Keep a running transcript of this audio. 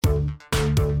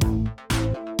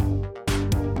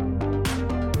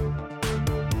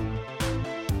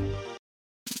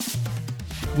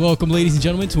Welcome, ladies and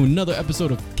gentlemen, to another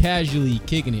episode of Casually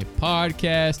Kicking It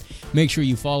podcast. Make sure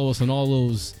you follow us on all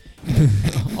those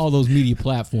media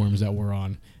platforms that we're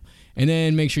on. And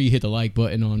then make sure you hit the like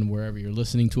button on wherever you're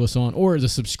listening to us on, or the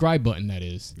subscribe button, that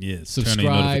is. Yes, subscribe,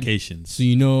 turn on notifications. so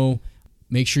you know.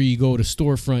 Make sure you go to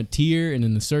Storefront tier and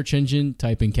in the search engine,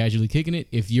 type in Casually Kicking It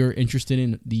if you're interested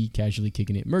in the Casually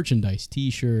Kicking It merchandise,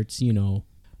 t-shirts, you know.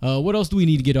 What else do we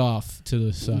need to get off to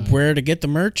the side? Where to get the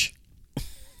merch?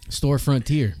 Storefront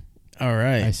tier. All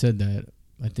right. I said that,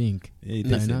 I think. Yeah, you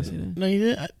Did I did not say say that. that? No, you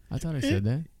did. I thought I said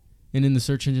that. And in the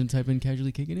search engine, type in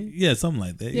Casually Kicking It? Yeah, something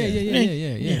like that.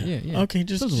 Yeah. Okay,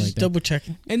 just like that. double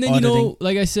checking. And then, Auditing. you know,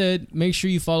 like I said, make sure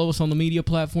you follow us on the media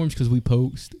platforms because we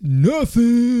post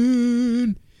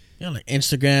nothing. Yeah, like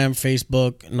Instagram,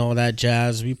 Facebook, and all that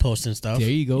jazz. We posting stuff. There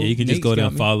you go. Yeah, you can just Nate's go there got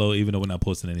and me. follow, even though we're not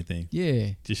posting anything. Yeah.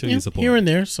 Just show Yeah, your support. here and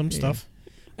there, some Yeah. stuff.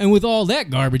 And with all that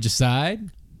garbage aside,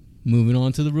 moving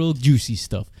on to the real juicy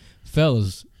stuff.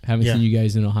 Fellas, haven't Yeah. seen you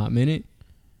guys in a hot minute.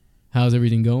 How's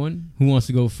everything going? Who wants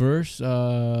to go first?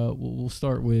 We'll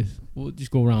start with, we'll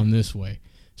just go around this way.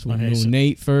 So we'll Okay, go so-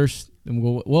 Nate first. Then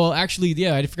we'll go, well, actually,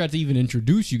 yeah, I forgot to even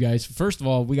introduce you guys. First of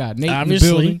all, we got Nate in the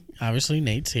building. Obviously,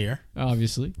 Nate's here.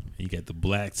 Obviously. You got the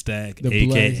Black Stack, The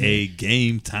a.k.a.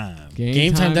 Game Time.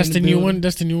 Game time. That's in the new building. one.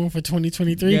 That's the new one for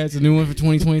 2023. Yeah, it's a new one for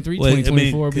 2023. Well,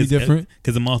 2024 will be different.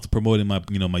 Because I'm also promoting my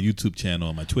YouTube channel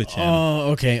and my Twitch channel.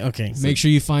 Oh, okay. Make sure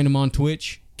you find them on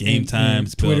Twitch. Game and Time,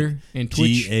 Twitter, and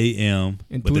Twitch. GAM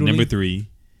and with the Twiddly. number 3.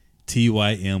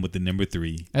 TYM with the number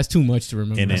 3. That's too much to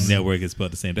remember. And then network is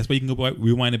spelled the same. That's why you can go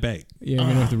rewind it back. Yeah, we're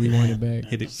going to have to rewind it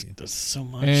back. Hit it. That's so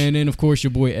much. And then, of course,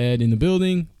 your boy Ed in the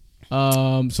building.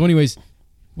 So anyways,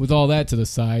 with all that to the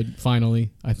side,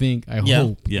 finally, I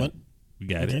hope, Yeah, What? we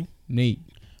got Okay. it. Nate,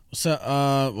 So,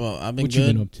 well, I've been What good.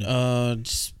 you been up to?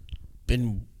 Just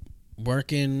been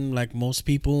working like most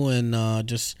people, and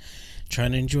just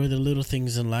trying to enjoy the little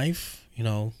things in life. You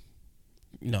know,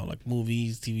 like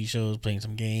movies, TV shows, playing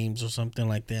some games or something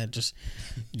like that. Just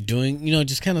doing,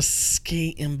 just kind of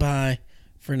skating by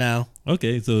for now.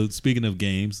 Okay, so speaking of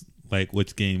games, like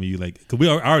which game are you like? Because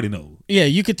I already know. Yeah,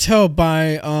 you could tell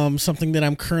by something that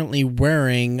I'm currently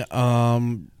wearing.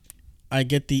 I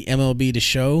get the MLB The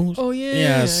Show. Oh, yeah.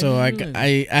 Yeah. So I I knew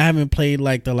that. haven't played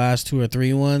like the last 2 or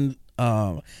 3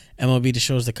 MLB The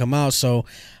Shows that come out. So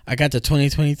I got the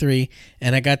 2023,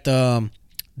 and I got the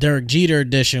Derek Jeter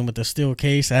edition with the steel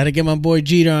case. I had to get my boy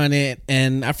Jeter on it,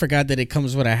 and I forgot that it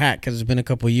comes with a hat because it's been a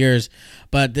couple years.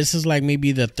 But this is like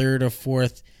maybe the 3rd or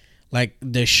 4th like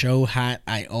the show hat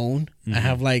I own. Mm-hmm. I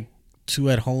have like 2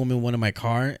 at home and 1 in my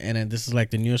car, and then this is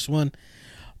like the newest one.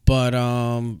 But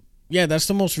yeah, that's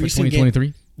the most For recent game.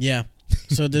 2023? Yeah.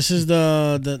 So this is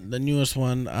the newest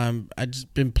one. I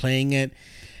just been playing it.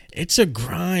 It's a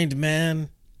grind, man.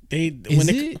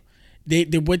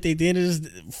 What they did is,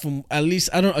 from at least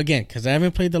I don't, again, because I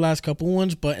haven't played the last couple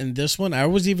ones, but in this one I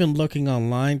was even looking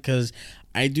online because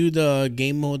I do the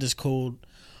game mode that's called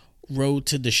Road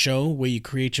to the Show, where you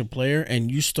create your player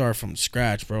and you start from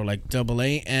scratch, bro, like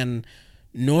AA. And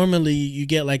normally you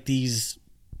get like these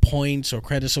points or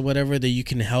credits or whatever that you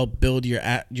can help build your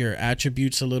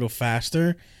attributes a little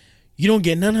faster. You don't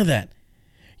get none of that.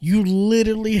 You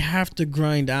literally have to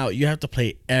grind out. You have to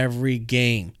play every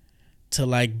game to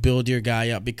like build your guy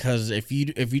up, because if you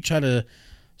try to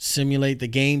simulate the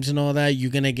games and all that,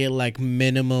 you're gonna get like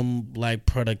minimum like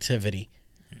productivity.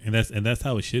 And that's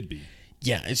how it should be.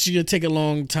 Yeah, it's gonna take a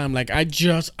long time. Like I've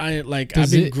Does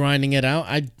been it- grinding it out.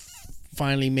 I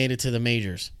finally made it to the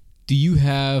majors. Do you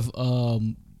have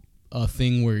a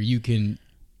thing where you can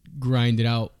grind it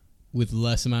out with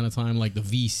less amount of time, like the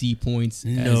VC points?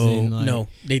 No.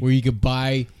 Where you could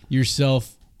buy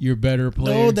yourself your better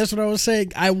player? No, that's what I was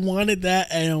saying. I wanted that,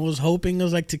 and I was hoping it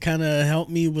was like to kind of help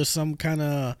me with some kind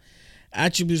of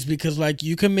attributes, because like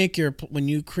you can make when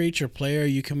you create your player,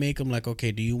 you can make them like,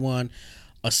 okay, do you want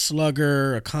a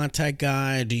slugger, a contact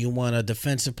guy? Do you want a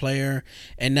defensive player?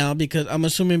 And now, because I'm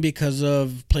assuming because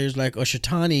of players like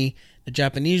Oshitani, the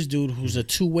Japanese dude who's a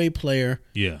 2-way player,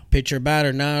 Yeah. pitcher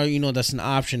batter, now that's an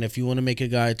option if you want to make a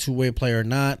guy a 2-way player or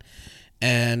not,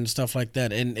 and stuff like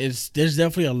that. And there's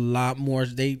definitely a lot more.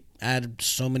 They add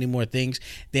so many more things.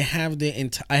 They have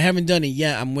I haven't done it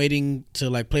yet. I'm waiting to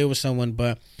like play with someone,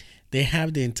 but they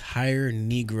have the entire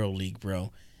Negro League,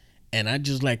 bro. And I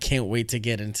just like can't wait to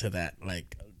get into that.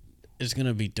 Like, it's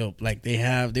gonna be dope. Like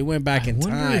they went back in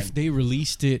time. I wonder if they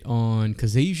released it on,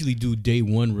 because they usually do day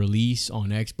 1 release on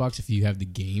Xbox if you have the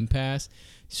Game Pass.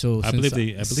 So I believe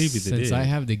they since did. I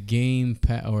have the game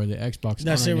or the Xbox.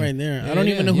 That's it right there. I don't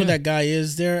even know who that guy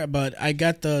is there, but I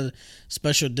got the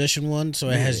special edition one, so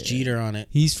it has Jeter on it.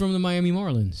 He's from the Miami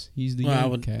Marlins. He's the I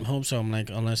would cat. hope so. I'm like,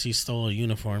 unless he stole a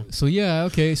uniform. So yeah,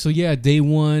 okay. So yeah, day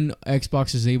one,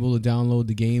 Xbox is able to download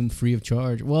the game free of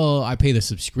charge. Well, I pay the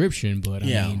subscription, but I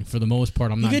mean, for the most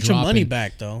part, you get your money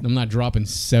back though. I'm not dropping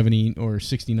 $70 or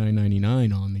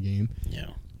 $69.99 on the game.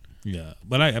 Yeah,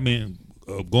 but I mean,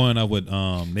 going up with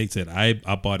Nate said, I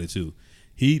bought it too.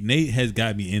 Nate has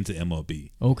got me into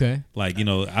MLB. Okay, like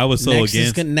I was so next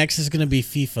against. Next is gonna be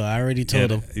FIFA. I already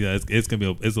told him. Yeah, it's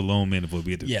gonna be it's a long man before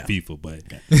we get to FIFA, but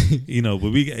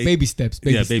but we baby steps.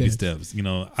 Baby steps.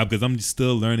 Because I'm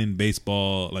still learning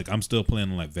baseball. Like I'm still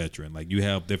playing like veteran. Like you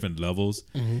have different levels,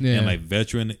 and like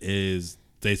veteran is.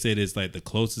 They said it's like the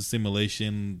closest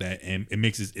simulation and it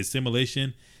makes it's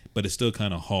simulation, but it's still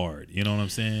kind of hard. You know what I'm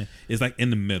saying? It's like in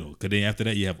the middle. Because then after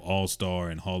that, you have All Star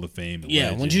and Hall of Fame. And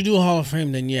Legend. Once you do Hall of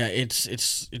Fame, then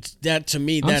it's that to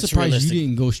me. I'm that's surprised realistic. you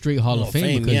didn't go straight Hall of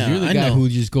Fame because you're the guy who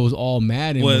just goes all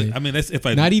mad. And I mean, that's if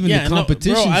I not even the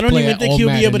competition. I don't even think he'll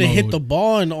be able to hit the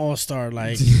ball in All Star.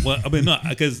 Like, well, I mean, no,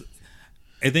 because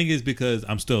I think it's because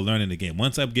I'm still learning the game.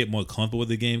 Once I get more comfortable with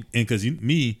the game, and because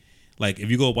like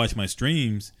if you go watch my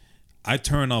streams. I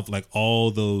turn off like all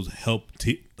those help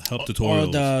tutorials.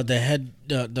 Or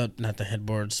the not the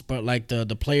headboards, but like the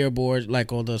player board,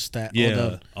 like all the stat.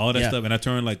 All that stuff. And I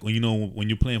turn like when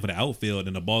you're playing for the outfield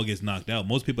and the ball gets knocked out.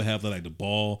 Most people have like the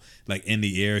ball like in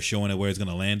the air showing it where it's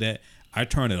gonna land at. I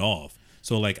turn it off.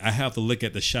 So like I have to look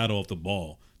at the shadow of the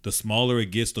ball. The smaller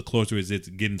it gets, the closer it's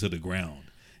getting to the ground.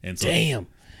 And so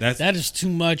that is too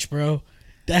much, bro.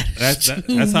 That's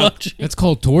much. That's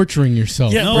called torturing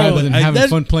yourself rather than having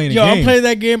fun playing a game. I'm playing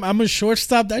that game. I'm a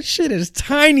shortstop. That shit is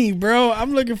tiny, bro.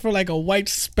 I'm looking for like a white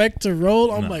speck to roll.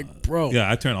 I'm like, bro.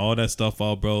 Yeah, I turn all that stuff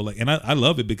off, bro. Like, and I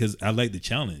love it because I like the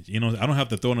challenge. I don't have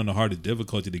to throw it on the hardest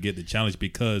difficulty to get the challenge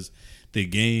because the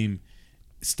game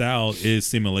style is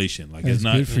simulation. Like, it's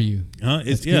not good for you.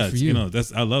 It's good for you.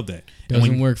 I love that.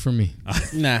 Doesn't work for me.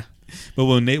 Nah. But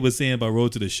when Nate was saying about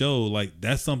Road to the Show, like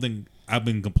that's something I've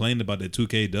been complaining about that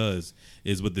 2K does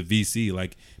is with the VC.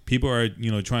 Like people are,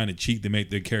 trying to cheat to make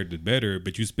their character better,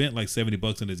 but you spent like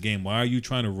 $70 on this game. Why are you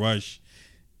trying to rush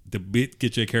to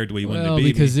get your character where you want to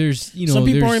be? Because there's, some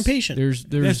people are impatient. There's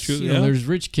that's true. There's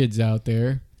rich kids out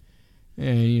there,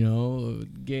 and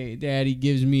daddy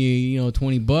gives me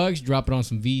 $20, drop it on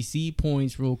some VC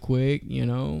points real quick.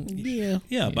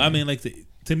 But I mean like.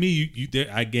 To me,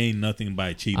 I gain nothing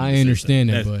by cheating. I understand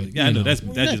that, but I know that's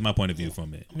just my point of view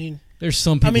from it. I mean, there's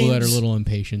some people that are a little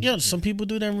impatient. Yeah, some people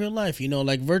do that in real life.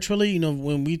 Like virtually.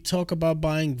 When we talk about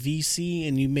buying VC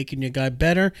and you making your guy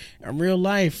better, in real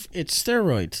life, it's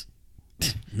steroids.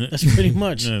 That's pretty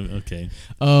much. Okay.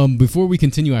 Before we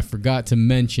continue, I forgot to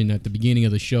mention at the beginning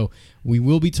of the show, we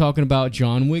will be talking about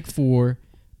John Wick 4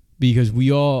 because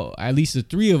we all, at least the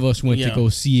three of us, went to go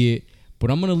see it. But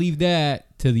I'm going to leave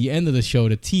that to the end of the show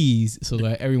to tease so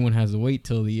that everyone has to wait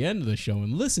till the end of the show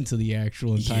and listen to the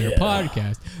actual entire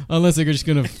podcast. Unless they're just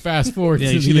going to fast forward to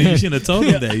the end. You should have told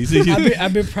them that.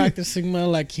 I've been practicing my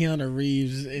like Keanu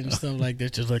Reeves and stuff like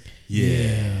that. Just like,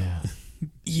 yeah.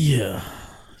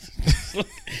 I'm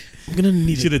going to need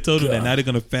You should have told them that. Now they're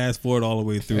going to fast forward all the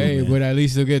way through. Hey, but at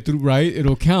least they'll get through, right?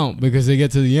 It'll count because they get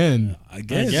to the end. I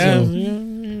guess.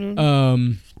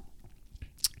 So,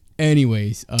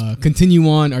 anyways, continue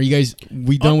on. Are you guys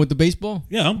done with the baseball?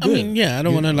 Yeah, I'm good. I mean, I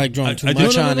don't want to like draw too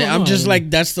much on it. I'm just like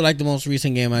that's the most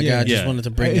recent game I got. I just wanted to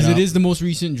bring it up. It is the most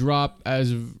recent drop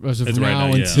as of now right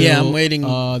now, until I'm waiting.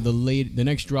 The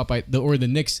next drop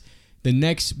the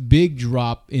next big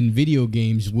drop in video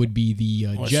games would be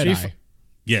the Jedi.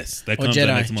 Yes, that comes Jedi.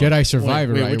 next month. Jedi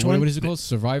Survivor, wait, right? which one? What is it called?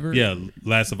 Survivor? Yeah,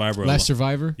 Last Survivor. Last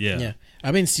Survivor? Yeah.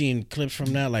 I've been seeing clips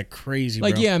from that like crazy, bro.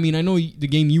 I mean, I know the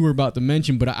game you were about to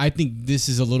mention, but I think this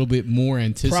is a little bit more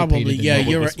anticipated. Probably,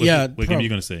 you're right. What game are you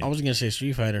going to say? I was going to say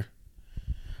Street Fighter.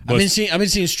 I've been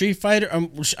seeing Street Fighter.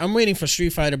 I'm waiting for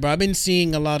Street Fighter, but I've been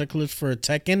seeing a lot of clips for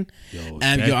Tekken.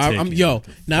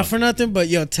 Not for nothing, but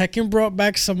Tekken brought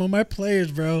back some of my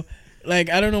players, bro. Like,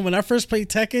 I don't know, when I first played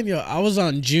Tekken, I was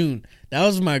on June. That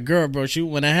was my girl, bro.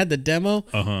 When I had the demo,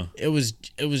 it was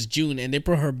June, and they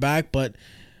brought her back. But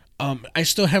I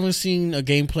still haven't seen a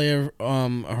gameplay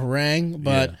of Harangue,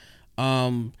 but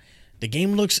the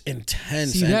game looks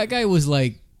intense. See, that guy was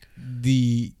like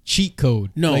the cheat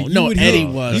code. Eddie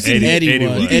was. Eddie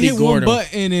Eddie Gordon. One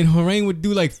button, and Harangue would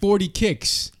do like 40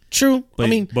 kicks. True. But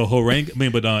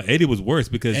Eddie was worse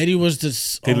because Eddie was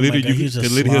this. Cause literally,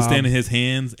 he'll stand in his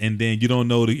hands, and then you don't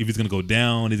know if he's gonna go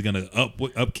down, he's gonna up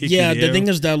kick. Yeah, the thing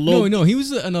is that low. No, he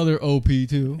was another OP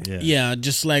too. Yeah,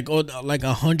 just like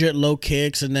 100 low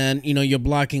kicks, and then you're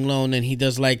blocking low, and then he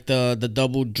does like the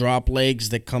double drop legs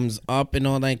that comes up and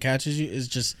all that and catches you. It's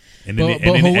just and then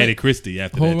they added Christie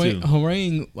after that too.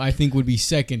 Harangue, I think, would be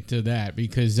second to that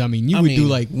because you would do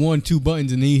like 1-2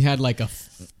 buttons, and then he had like a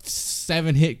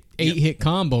 7-hit, 8-hit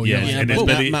combo. Yeah, and I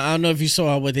don't know if you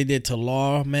saw what they did to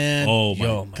Law, man. Oh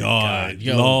my god.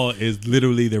 Law is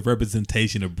literally the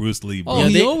representation of Bruce Lee, bro. Oh,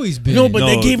 he always been. No, but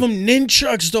they gave him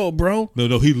nunchucks though, bro.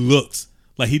 No, he looks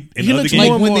like he looks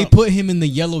like when they put him in the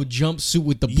yellow jumpsuit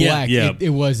with the black. It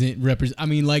wasn't represent. I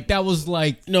mean, like that was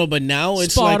like no, but now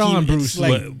it's spot like on, Bruce.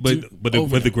 But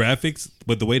the graphics,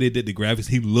 but the way they did the graphics,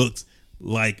 he looks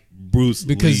like Bruce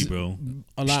Lee, bro.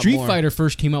 Street Fighter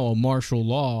first came out with martial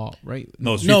law, right?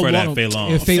 No, Street Fighter had Fei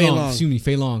Long. Excuse me,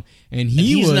 Fei Long. And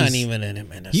he's was not even in it,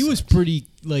 man. He was pretty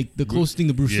like the closest thing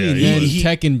to Bruce Lee. And then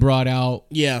Tekken brought out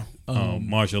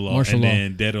martial law.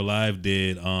 Then Dead or Alive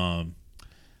did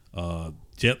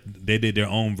they did their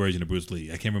own version of Bruce Lee.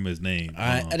 I can't remember his name.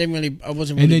 I wasn't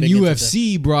really. And then big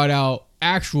UFC brought out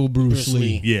actual Bruce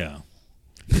Lee. Yeah.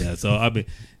 So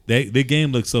the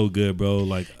game looks so good, bro.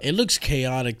 Like it looks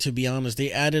chaotic, to be honest.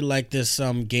 They added like this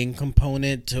game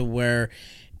component to where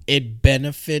it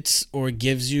benefits or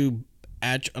gives you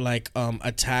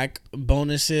attack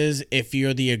bonuses if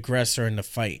you're the aggressor in the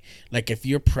fight. Like if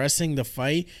you're pressing the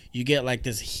fight, you get like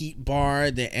this heat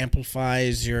bar that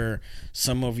amplifies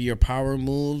some of your power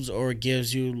moves, or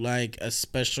gives you like a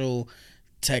special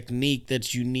technique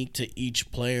that's unique to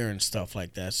each player and stuff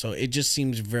like that. So it just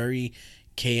seems very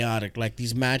chaotic. Like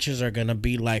these matches are gonna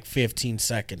be like 15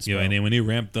 seconds. Yeah, and then when they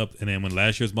ramped up, and then when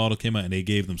last year's model came out, and they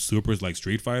gave them supers like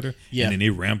Street Fighter, and then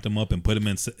they ramped them up and put them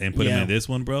in this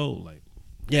one, bro. Like,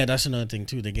 yeah, that's another thing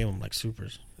too. They gave them like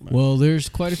supers. Well, there's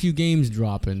quite a few games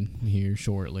dropping here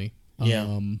shortly.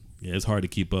 Yeah, it's hard to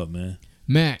keep up, man.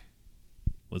 Matt,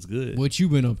 what's good? What you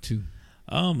been up to?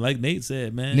 Like Nate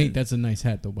said, man. Nate, that's a nice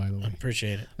hat though, by the way. I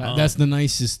appreciate it. That's the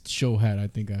nicest show hat I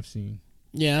think I've seen.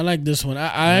 Yeah, I like this one.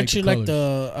 I actually like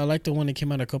the one that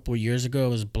came out a couple of years ago. It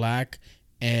was black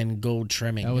and gold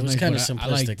trimming. It was nice, kind of simplistic.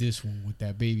 I like this one with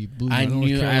that baby blue. I know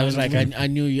you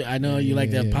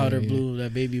like that powder blue,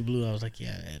 that baby blue. I was like,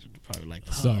 yeah, I'd probably like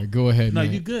that. Sorry, go ahead. No,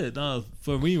 man. you good.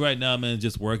 For me right now, man,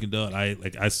 just working though. I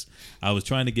was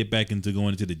trying to get back into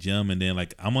going to the gym, and then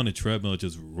like I'm on the treadmill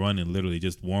just running, literally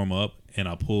just warm up, and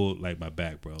I pulled like my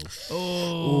back, bro.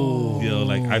 Oh,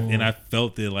 I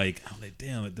felt it. Like I'm like,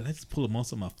 damn, did I just pull a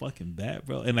muscle on my fucking back,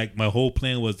 bro? And like my whole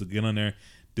plan was to get on there,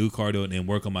 do cardio, and then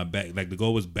work on my back. Like the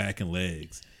goal was back and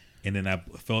legs, and then I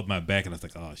felt my back, and I was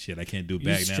like, oh shit, I can't do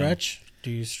back now. Stretch? Do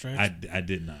you stretch? I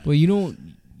did not. Well, you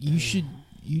don't. You should.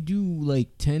 You do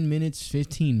like 10 minutes,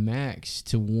 15 max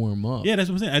to warm up. Yeah, that's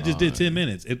what I'm saying. I just did 10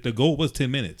 minutes. The goal was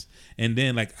 10 minutes. And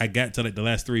then like I got to like the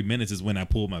last 3 minutes is when I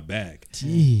pulled my back.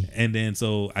 Gee. And then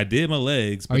so I did my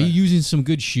legs. Are you using some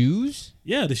good shoes?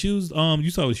 Yeah, the shoes. You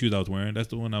saw the shoes I was wearing. That's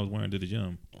the one I was wearing to the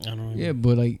gym. I don't know. Yeah,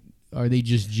 but like, are they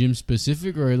just gym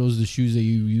specific, or are those the shoes that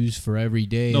you use for every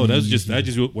day? No, I just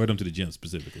wear them to the gym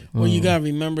specifically. Well, you gotta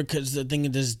remember, because the thing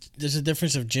is, there's a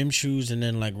difference of gym shoes and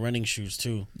then like running shoes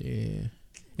too. Yeah.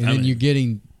 And then you're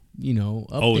getting,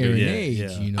 up older, there in age.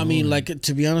 Yeah. I mean, like,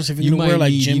 to be honest, if you wear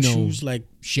like gym shoes, like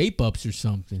shape ups or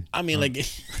something. I mean, like,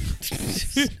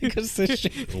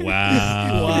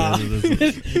 wow.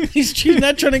 He's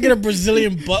not trying to get a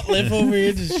Brazilian butt lift over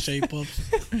here, just shape ups.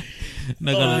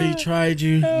 He tried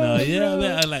you. No, yeah,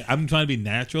 man, I'm trying to be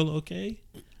natural, okay?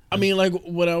 I mean, like,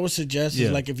 what I would suggest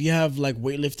is like if you have like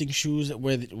weightlifting shoes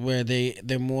where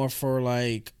they're more for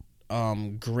like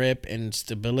grip and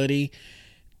stability,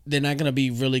 they're not going to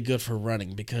be really good for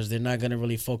running, because they're not going to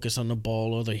really focus on the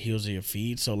ball or the heels of your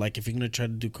feet. So like if you're going to try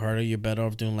to do cardio, you're better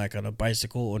off doing like on a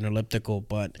bicycle or an elliptical.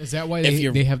 But is that why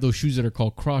they have those shoes that are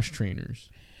called cross trainers?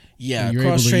 Yeah, you're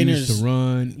cross able to trainers use to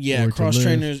run. Yeah, cross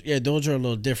trainers. Yeah, those are a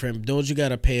little different. Those you got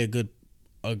to pay a good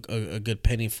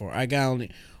penny for. I got only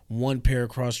one pair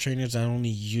of cross trainers. I only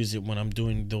use it when I'm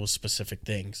doing those specific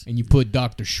things. And you put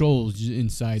Dr. Scholl's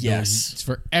inside. Yes, those. It's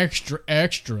for extra.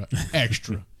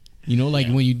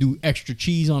 When you do extra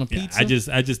cheese on a pizza. I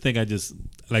just think like I said,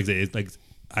 it's like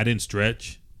I didn't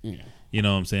stretch. Yeah. You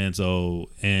know what I'm saying? So,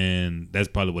 and that's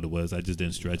probably what it was. I just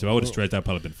didn't stretch. If I would have stretched, I'd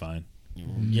probably been fine.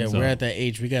 Yeah, we're at that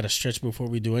age. We got to stretch before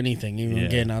we do anything, even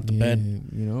getting out the bed.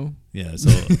 Yeah. So,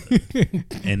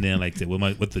 and then like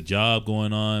with the job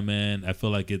going on, man, I feel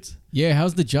like it's. Yeah,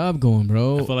 how's the job going,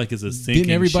 bro? I feel like it's a sinking ship.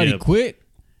 Didn't everybody quit?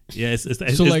 Yeah.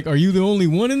 So like, are you the only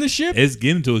one in the ship? It's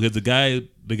getting to it because the guy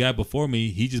the guy before me,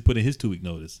 he just put in his 2-week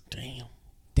notice.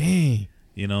 Dang.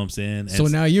 You know what I'm saying? So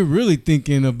now you're really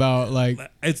thinking about like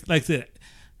it's like I said.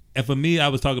 And for me, I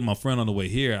was talking to my friend on the way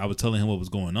here. I was telling him what was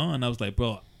going on. I was like,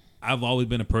 bro, I've always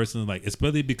been a person like,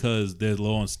 especially because they're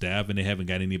low on staff and they haven't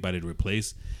got anybody to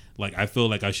replace. Like, I feel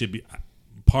like I should be.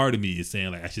 Part of me is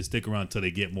saying like I should stick around until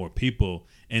they get more people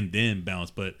and then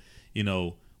bounce. But you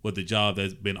know, with the job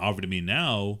that's been offered to me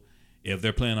now, if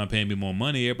they're planning on paying me more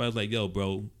money, everybody's like, yo,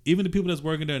 bro. Even the people that's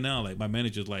working there now, like my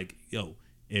manager's like, yo.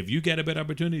 If you get a better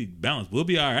opportunity, bounce. We'll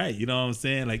be all right. You know what I'm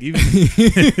saying? Like even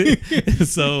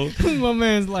so, my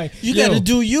man's like, you got to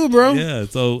do you, bro. Yeah.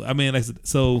 So I mean, like,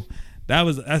 so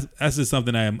that's just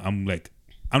something I'm like,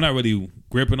 I'm not really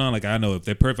gripping on. Like I know if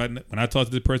they're perfect. When I talk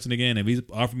to this person again, if he's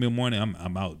offering me more money,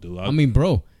 I'm out, dude. I mean,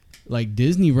 bro, like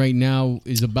Disney right now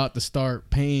is about to start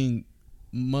paying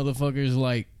motherfuckers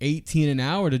like $18 an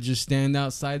hour to just stand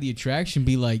outside the attraction,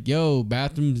 be like, "Yo,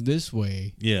 bathrooms this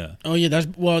way." Yeah. Oh yeah,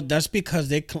 that's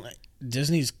because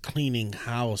Disney's cleaning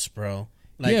house, bro.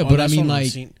 Like, yeah, but I mean,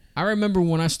 like, I remember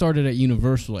when I started at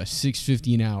Universal at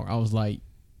 $6.50 an hour. I was like,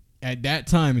 at that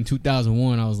time in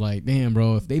 2001, I was like, damn,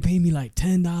 bro, if they pay me like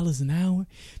 $10 an hour,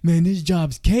 man, this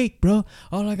job's cake, bro.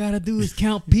 All I gotta do is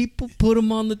count people, put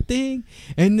them on the thing,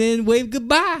 and then wave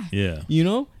goodbye. Yeah. You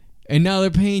know. And now they're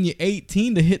paying you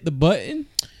 $18 to hit the button.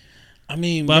 I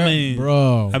mean, but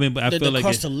bro. I mean, but I feel the like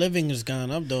cost of living has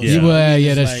gone up though. Yeah,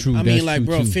 So that's like, true. I mean, like,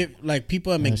 bro, too. like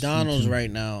people at McDonald's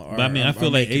right now. But I mean, I feel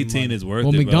like 18 money. Is worth it.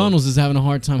 Well, McDonald's bro. is having a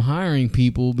hard time hiring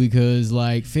people because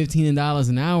like $15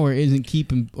 an hour isn't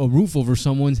keeping a roof over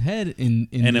someone's head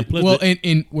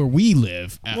in where we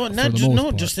live. Well,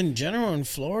 just in general in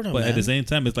Florida. But man. at the same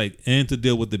time, it's like and to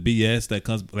deal with the BS that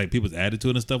comes like people's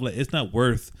attitude and stuff like it's not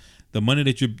worth. The money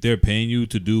that they're paying you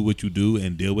to do what you do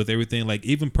and deal with everything, like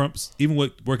even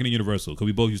working at Universal, because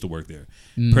we both used to work there,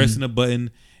 pressing a button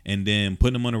and then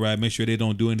putting them on the ride, make sure they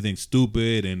don't do anything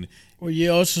stupid, and well,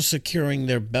 you're also securing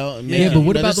their belt. Yeah, but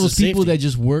what about those people that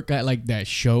just work at like that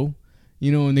show?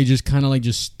 You know, and they just kind of like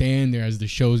just stand there as the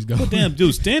show's going. Oh, damn,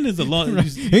 dude, standing's a long.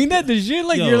 Right. Ain't that the shit?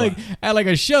 Like you're like at like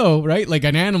a show, right? Like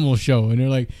an animal show, and they're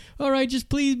like, "All right, just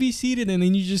please be seated," and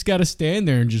then you just gotta stand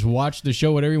there and just watch the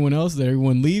show with everyone else. That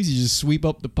everyone leaves, you just sweep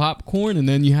up the popcorn, and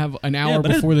then you have an hour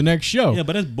before the next show. Yeah,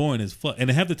 but that's boring as fuck. And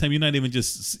half the time, you're not even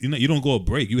just you don't go a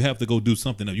break. You have to go do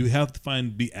something. You have to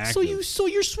be active. So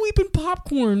you're sweeping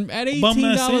popcorn at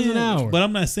 $18 an hour. But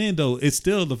I'm not saying though. It's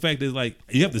still the fact is like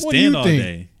you have to stand all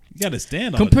day. You got to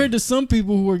stand on compared to some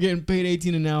people who are getting paid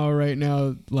 $18 an hour right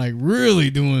now, like really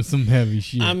doing some heavy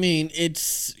shit. I mean,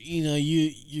 it's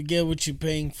you get what you're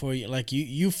paying for. Like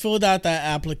you filled out that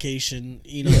application.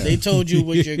 They told you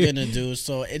what you're gonna do,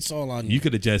 so it's all on you. You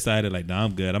could have just decided like, nah,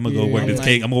 I'm good. I'm gonna go work this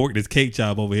cake. I'm gonna work this cake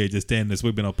job over here, just standing there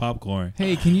sweeping up popcorn.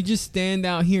 Hey, can you just stand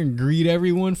out here and greet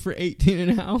everyone for $18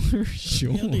 an hour?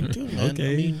 Sure. Yeah, they do, man.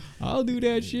 Okay, I mean, I'll do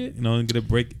that shit. And get a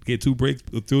break, get 2 breaks,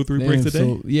 2 or 3 breaks a day.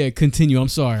 So, yeah, continue. I'm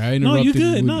sorry. I interrupted.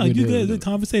 No, you good. You good. The Good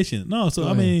conversation. No, so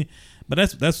I mean, but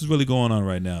that's what's really going on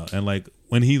right now. And like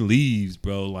when he leaves,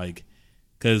 bro, like,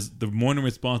 because the morning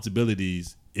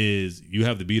responsibilities is you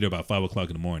have to be there about 5 o'clock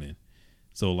in the morning.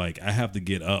 So like I have to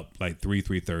get up like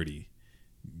 3:30,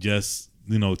 just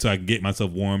so I can get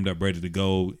myself warmed up, ready to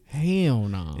go. Hell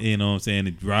no. You know what I'm saying?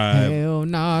 To drive. Hell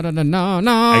no. I get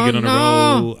on the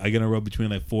road. I get on the road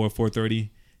between like 4:30.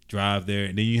 Drive there,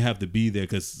 and then you have to be there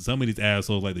because some of these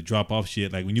assholes like to drop off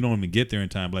shit. Like when you don't even get there in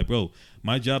time, like, bro,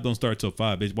 my job don't start till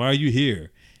 5, bitch. Why are you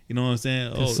here? You know what I'm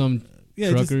saying? Oh, some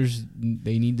truckers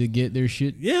they need to get their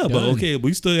shit. Yeah, done. But okay,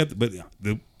 we still have to. But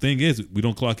the thing is, we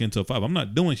don't clock in till 5. I'm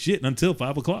not doing shit until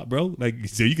 5 o'clock, bro. Like,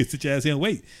 so you can sit your ass here and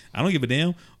wait. I don't give a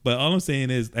damn. But all I'm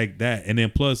saying is like that, and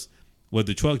then plus with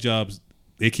the truck jobs,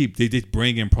 they just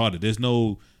bring in product. There's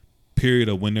no period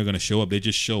of when they're gonna show up. They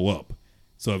just show up.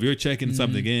 So if you're checking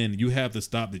something in, you have to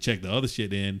stop to check the other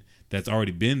shit in that's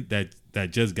already been that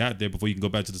just got there before you can go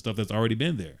back to the stuff that's already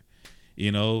been there.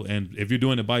 And if you're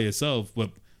doing it by yourself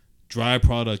with dry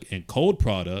product and cold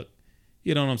product,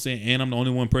 you know what I'm saying? And I'm the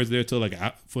only one person there until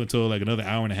another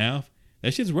hour and a half.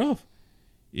 That shit's rough.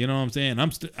 You know what I'm saying?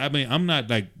 I'm not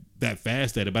like that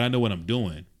fast at it, but I know what I'm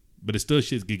doing. But it still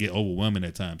shit can get overwhelming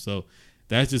at times. So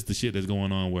that's just the shit that's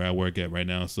going on where I work at right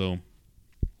now. So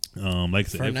like I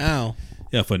said, for now.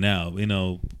 Yeah, for now, and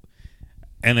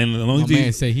then as long as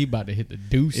man say he about to hit the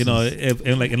deuces.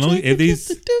 if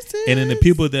these and then the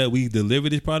people that we deliver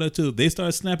this product to, if they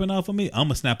start snapping off on me, I'm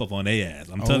gonna snap up on their ass.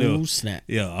 I'm telling you, snap.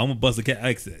 Yeah, I'm gonna bust a cat.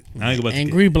 I ain't gonna bust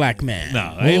angry black man.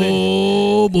 No,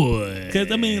 oh boy. Because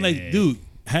I mean, like, dude,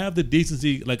 have the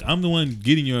decency. Like, I'm the one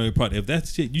getting your product. If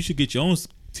that's shit, you should get your own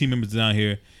team members down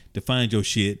here to find your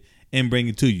shit and bring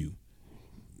it to you.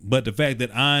 But the fact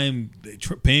that I'm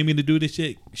paying me to do this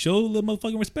shit, show a little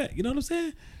motherfucking respect. You know what I'm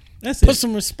saying? That's Put it.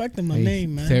 some respect in my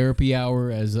name, man. Therapy hour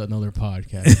as another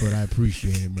podcast, but I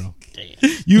appreciate it, bro.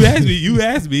 You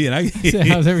asked me, and I said,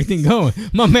 how's everything going?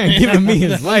 My man giving me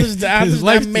his life. How does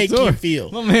that make you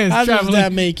feel? My man's how traveling. does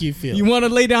that make you feel? You want to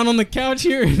lay down on the couch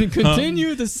here and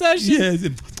continue the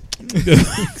session? Yeah.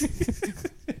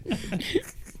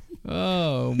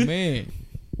 Oh man.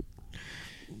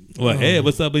 Well, Ed,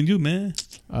 what's up in you, man?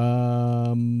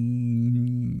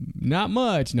 Not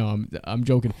much. No, I'm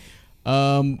joking.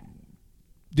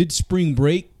 Did spring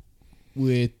break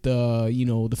with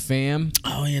the fam.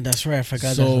 Oh yeah, that's right. I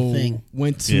forgot that's a thing.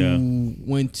 Went to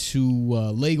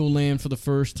Legoland for the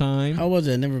first time. How was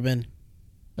it? Never been.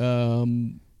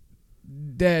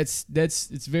 It's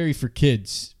very for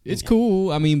kids. It's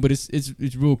cool. I mean, but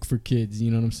it's real for kids. You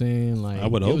know what I'm saying? Like I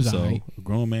would hope so. Right. A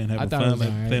grown man having fun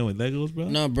playing with Legos, bro.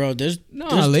 No, bro. There's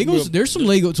Legos. There's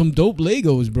some dope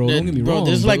Legos, bro. Don't get me wrong.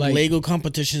 There's like Lego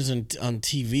competitions on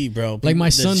TV, bro. Like my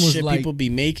son was shit like, people be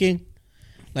making.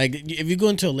 Like if you go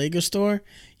into a Lego store,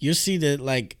 you'll see that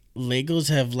like Legos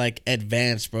have like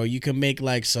advanced, bro. You can make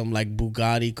like some like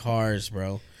Bugatti cars,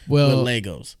 bro. With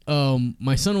Legos.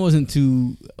 My son wasn't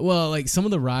too like some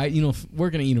of the rides,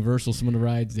 working at Universal, some of the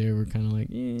rides there were kind of like,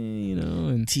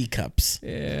 and teacups.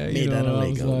 Yeah, made out of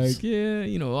Legos.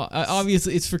 I was like,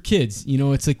 obviously it's for kids.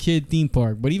 It's a kid theme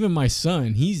park. But even my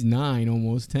son, he's 9,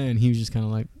 almost 10. He was just kind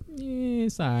of like,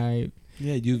 it's alright.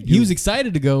 Yeah, he was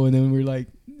excited to go, and then we were like.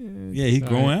 Yeah, he's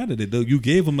growing out of it though. You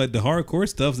gave him like the hardcore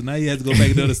stuff, so now he has to go back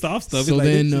and do the soft stuff. So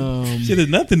then, shit is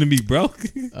nothing to me, bro.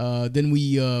 Then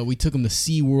we took him to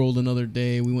SeaWorld another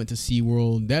day. We went to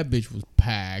SeaWorld. That bitch was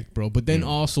packed, bro. But then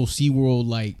also SeaWorld,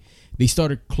 like they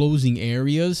started closing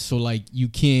areas, so like you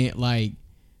can't like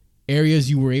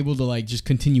areas you were able to like just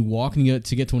continue walking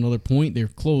to get to another point. They're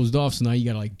closed off, so now you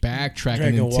gotta like backtrack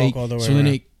and then take. So then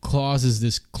it causes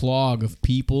this clog of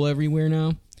people everywhere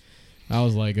now. I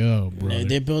was like, oh, bro.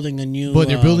 They're building a new... But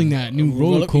they're building that new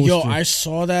roller coaster. Yo, I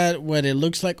saw that when it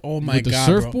looks like, oh my God, with the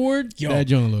surfboard? Bro. That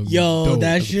joint looks dope.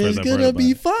 That shit's gonna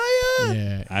be fire.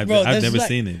 Yeah. I've never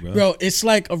seen it, bro. Bro, it's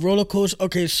like a roller coaster.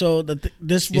 Okay, so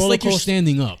this roller like coaster... you're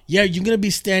standing up. Yeah, you're gonna be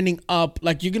standing up.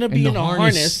 Like, you're gonna be in a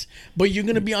harness, but you're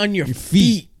gonna be on your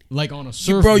feet. Like on a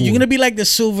surfboard. Bro, you're gonna be like the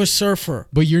Silver Surfer.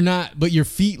 But you're not. But your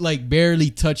feet like barely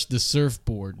touch the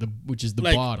surfboard, which is the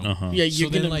bottom. Yeah,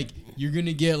 you're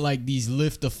gonna get like these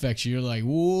lift effects. You're like,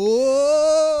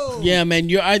 whoa. Yeah, man.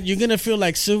 You're gonna feel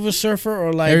like Silver Surfer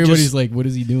or like everybody's like, what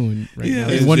is he doing right now?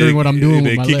 He's wondering what I'm doing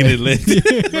with my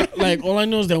leg. Like all I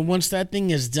know is that once that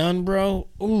thing is done, bro.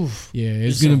 Oof. Yeah,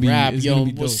 it's gonna be wrap, it's yo. Gonna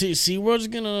be dope. SeaWorld's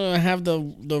gonna have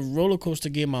the roller coaster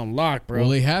game on lock, bro. Well,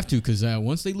 they have to because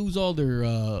once they lose all their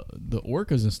the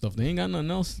orcas and stuff, they ain't got nothing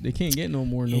else. They can't get no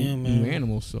more new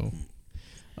animals, so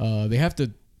they have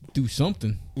to do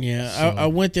something. Yeah, so. I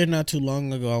went there not too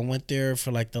long ago. I went there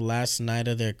for like the last night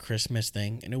of their Christmas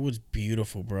thing, and it was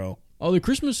beautiful, bro. Oh, the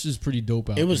Christmas is pretty dope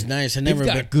out there. It was nice. They've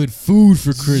got good food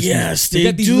for Christmas. Yes, they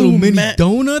got these little mini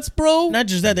donuts, bro. Not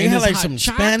just that, they had like some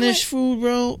Spanish food,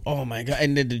 bro. Oh my god,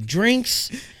 and then the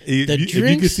drinks. If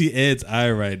you can see Ed's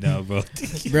eye right now, bro.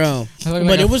 Bro,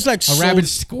 but it was like a rabid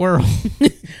squirrel.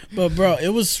 But bro, it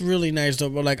was really nice though.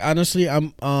 But like honestly,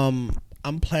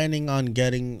 I'm planning on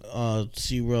getting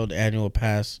SeaWorld annual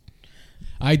pass.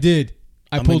 I did.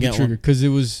 I pulled the trigger because it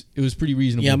was pretty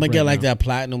reasonable. Yeah, I'm gonna get like that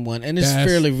platinum one, and it's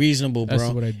fairly reasonable, bro.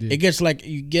 That's what I did. It gets like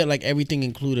you get like everything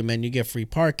included, man. You get free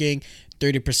parking,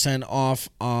 30% off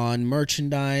on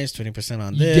merchandise, 20%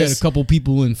 on this. You get a couple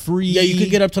people in free. Yeah, you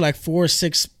could get up to like 4 or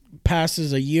 6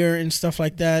 passes a year and stuff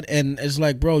like that, and it's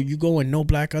like, bro, you go and no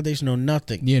blackout dates, no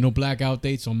nothing. Yeah, no blackout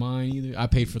dates on mine either. I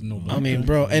paid for the no blackout. I mean,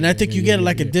 bro, and I think you get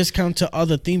like a discount to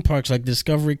other theme parks like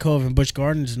Discovery Cove and Busch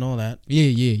Gardens and all that.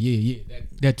 Yeah.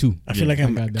 That too. I feel like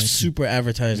I'm super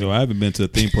advertising. Yo, I haven't been to a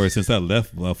theme park since I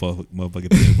left motherfucking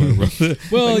theme park, bro.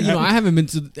 Well, I haven't been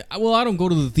to. I don't go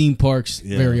to the theme parks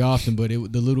very often, but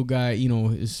the little guy,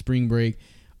 his spring break,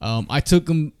 I took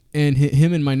him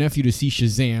and my nephew to see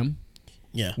Shazam.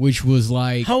 Yeah, which was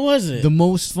like, how was it? The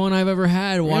most fun I've ever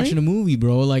had watching a movie,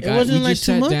 bro. Like we just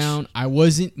sat down.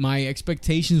 My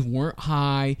expectations weren't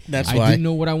high. That's why I didn't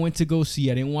know what I went to go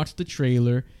see. I didn't watch the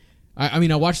trailer. I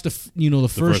mean, I watched the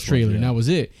first trailer and that was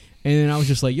it. And then I was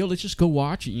just like, yo, let's just go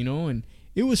watch it, and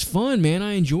it was fun, man.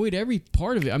 I enjoyed every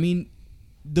part of it. I mean,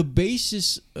 the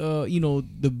basis,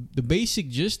 the basic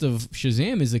gist of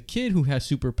Shazam is a kid who has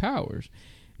superpowers.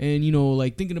 And,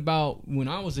 like thinking about when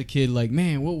I was a kid, like,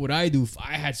 man, what would I do if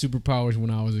I had superpowers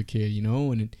when I was a kid,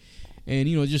 And And,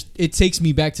 just it takes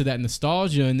me back to that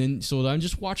nostalgia. And then so I'm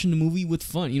just watching the movie with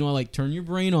fun. I like turn your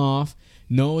brain off.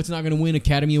 No, it's not going to win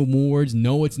Academy Awards.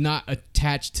 No, it's not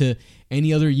attached to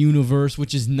any other universe,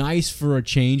 which is nice for a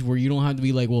change where you don't have to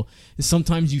be like, well,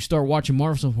 sometimes you start watching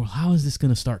Marvel stuff. Well, how is this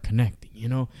going to start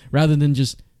connecting? Rather than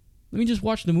just, let me just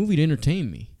watch the movie to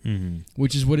entertain me,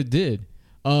 which is what it did.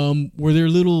 Were there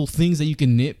little things that you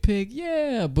can nitpick?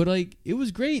 Yeah, but it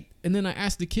was great. And then I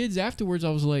asked the kids afterwards, I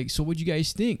was like, so what'd you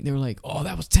guys think? They were like, oh,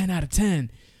 that was 10 out of 10.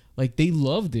 They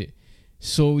loved it.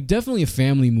 So definitely a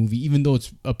family movie, even though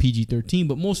it's a PG-13,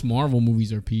 but most Marvel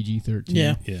movies are PG-13.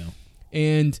 Yeah.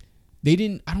 And I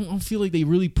don't feel like they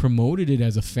really promoted it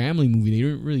as a family movie. They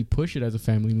didn't really push it as a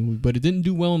family movie, but it didn't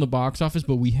do well in the box office,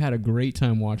 but we had a great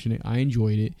time watching it. I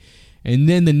enjoyed it. And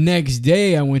then the next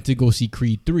day, I went to go see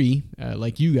Creed 3,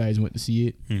 like you guys went to see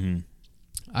it. Mm-hmm.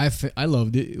 I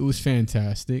loved it. It was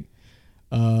fantastic.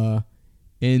 And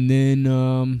then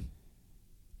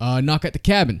Knock at the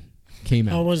Cabin came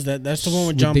out. How was that? That's the one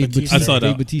with John Dave Bautista. I saw that.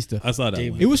 Dave Bautista. I saw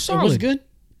that one. It was solid. It was good?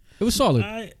 It was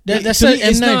solid. That's To an me,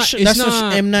 it's M. Night not- Sh- it's that's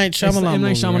not- a M. Night It's the Shyamalan M. Night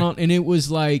movie, Shyamalan, right? and it was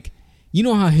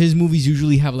how his movies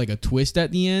usually have a twist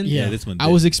at the end. Yeah. This one I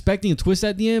did. was expecting a twist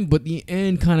at the end, but the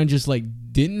end kind of just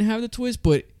didn't have the twist.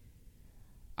 But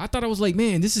I thought I was like,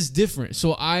 man, this is different.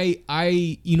 So I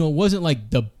it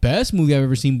wasn't the best movie I've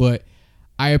ever seen, but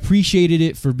I appreciated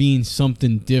it for being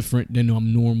something different than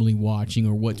I'm normally watching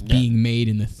or what's being made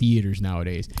in the theaters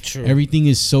nowadays. True. Everything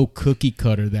is so cookie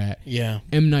cutter that Yeah.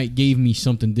 M. Night gave me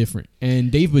something different. And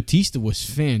Dave Bautista was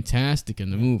fantastic in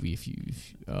the movie.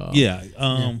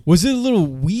 Was it a little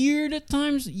weird at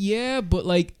times? Yeah, but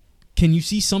can you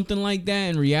see something like that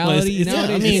in reality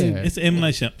nowadays? It's an M.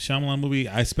 Night Shyamalan movie.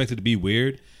 I expect it to be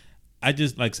weird. I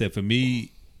just, like I said, for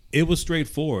me, it was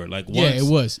straightforward. It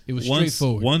was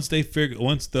straightforward. Once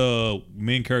the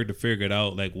main character figured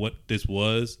out what this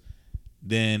was,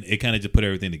 then it kind of just put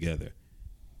everything together.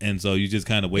 And so you just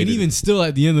kind of waited. And even still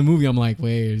at the end of the movie, I'm like,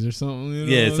 wait, is there something?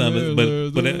 Yeah, it's something.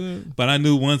 But I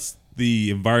knew once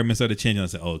the environment started changing, I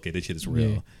said, oh, okay, this shit is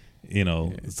real.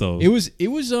 So it was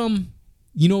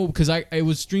because I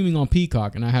was streaming on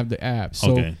Peacock and I have the app.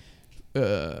 So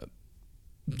okay.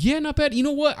 Yeah, not bad. You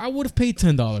know what? I would have paid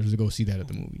 $10 to go see that at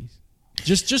the movies.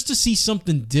 Just to see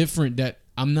something different that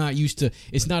I'm not used to.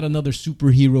 It's not another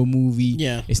superhero movie.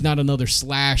 Yeah. It's not another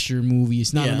slasher movie.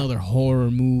 It's not another horror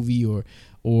movie or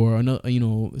another,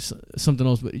 something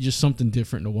else, but just something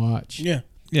different to watch. Yeah.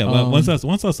 Yeah, well, once I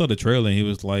saw the trailer and he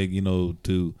was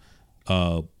to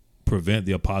prevent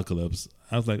the apocalypse,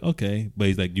 I was like, okay. But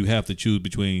he's like, you have to choose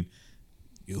between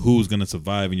who's going to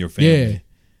survive in your family. Yeah.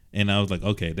 And I was like,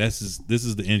 okay, this is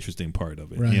the interesting part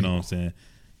of it. Right. You know what I'm saying?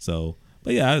 So,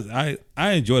 but yeah,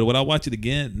 I enjoyed it. Would I watch it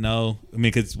again? No. I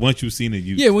mean, because once you've seen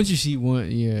it, once you see one,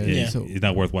 so, it's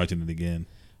not worth watching it again.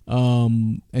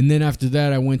 And then after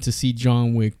that, I went to see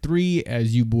John Wick 3,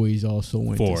 as you boys also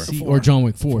went to see, or John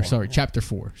Wick 4. Sorry, Chapter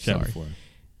 4. Chapter 4.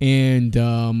 And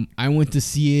I went to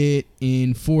see it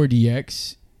in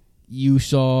 4DX. You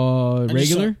saw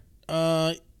regular?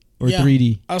 Or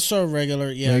 3D? I saw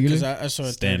regular, because I saw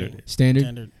it Standard.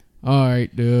 Standard? All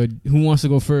right, dude. Who wants to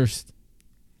go first?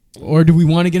 Or do we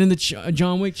want to get into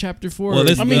John Wick Chapter 4? Well, or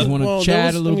do you guys want to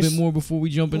chat a little bit more before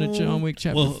we jump into John Wick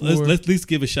Chapter 4? Let's at least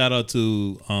give a shout out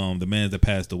to the man that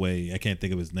passed away. I can't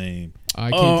think of his name.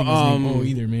 I can't think of his name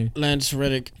either, man. Lance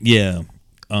Reddick. Yeah.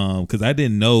 Because I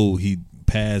didn't know he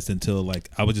passed until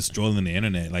I was just strolling the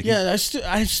internet.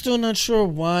 I'm still not sure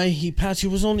why he passed. He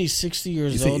was only 60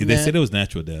 years old. They said it was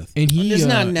natural death. And it's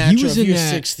not natural. He was in you're that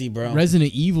 60, bro.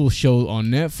 Resident Evil show on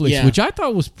Netflix, which I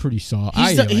thought was pretty solid.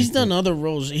 He's done other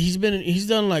roles. He's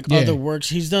done other works.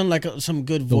 He's done some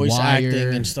good voice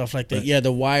acting and stuff like that.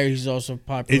 The Wire. He's also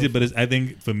popular. I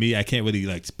think for me, I can't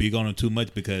really speak on him too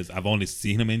much because I've only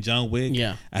seen him in John Wick.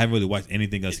 Yeah, I haven't really watched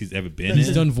anything else he's ever been in.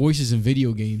 He's done voices in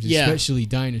video games, especially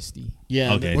Dynasty.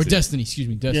 Yeah, okay, or Destiny. Excuse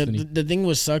me, Destiny. Yeah, the thing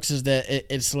with sucks is that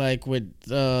it's like with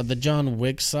the John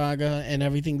Wick saga and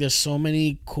everything. There's so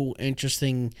many cool,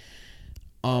 interesting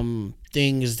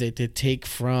things that they take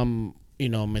from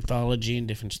mythology and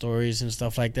different stories and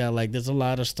stuff like that. There's a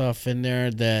lot of stuff in there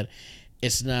that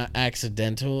it's not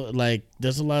accidental.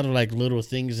 There's a lot of little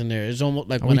things in there. It's almost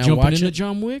like when I watch into it.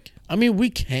 John Wick? I mean, we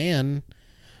can.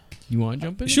 You want to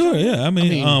jump in? Sure, yeah. I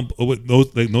mean with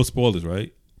no spoilers,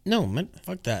 right? No, man,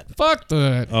 fuck that. Fuck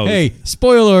that. Oh. Hey,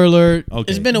 spoiler alert. Okay.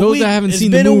 It's been a Those week. that haven't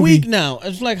seen it's been the movie, a week now.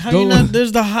 It's like, how you not?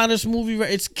 There's the hottest movie.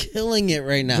 It's killing it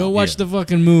right now. Go watch the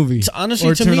fucking movie. Honestly,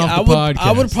 or to turn me, off the podcast.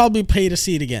 I would probably pay to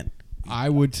see it again. I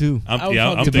would too.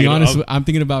 I'm to be honest, I'm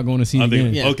thinking about going to see it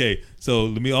again. Okay, so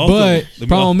let me also. But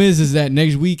problem is that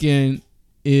next weekend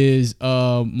is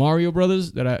Mario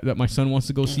Brothers that my son wants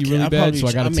to go see really bad. So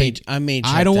I gotta take.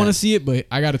 I don't want to see it, but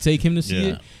I gotta take him to see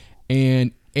it.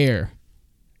 And Air.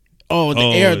 Oh, the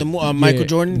Air, the Michael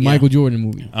Jordan, Michael Jordan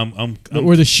movie.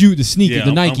 Or the sneaker,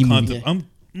 the Nike movie.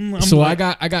 So I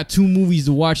got 2 movies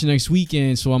to watch next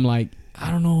weekend. So I'm like, I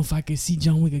don't know if I can see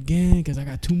John Wick again because I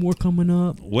got 2 more coming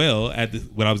up. Well,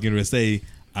 what I was going to say,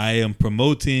 I am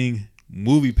promoting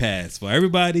Movie Pass for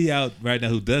everybody out right now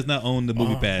who does not own the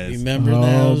Movie Pass. Remember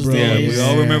those days? Yeah, we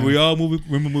all remember. We all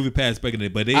remember Movie Pass back in the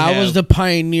day. But I was the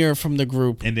pioneer from the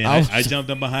group, and then I jumped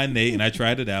up behind Nate and I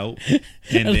tried it out.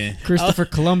 And then Christopher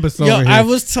Columbus over here. I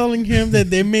was telling him that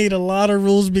they made a lot of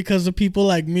rules because of people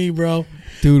like me, bro.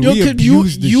 Dude, we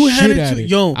abused the shit out of it.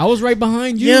 Yo, I was right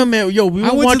behind you. Yeah, man. Yo, we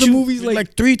went to the movies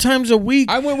like 3 times a week.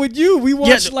 I went with you. We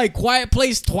watched like Quiet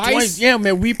Place twice. Yeah,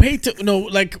 man. We paid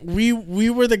we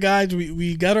were the guys.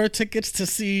 We got our tickets to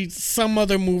see some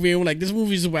other movie, and we're like, this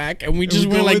movie's whack, and we just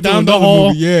went like down the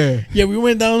hall. Yeah, we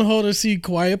went down the hall to see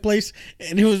Quiet Place,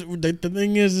 and it was the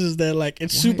thing is that like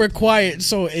it's super quiet.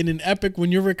 So in an epic,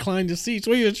 when you're reclined to seats,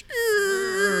 so you're.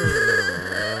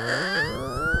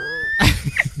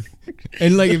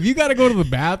 And like, if you gotta go to the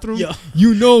bathroom,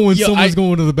 you know when someone's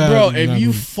going to the bathroom. Bro, if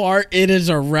you fart, it is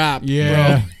a wrap.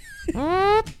 Yeah.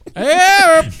 Bro.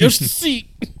 Hey, your seat.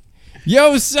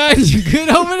 Yo, son, you good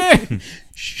over there?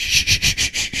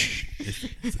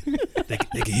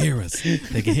 They can hear us.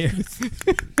 They can hear us.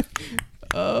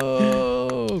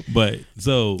 Oh. But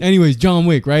so. Anyways, John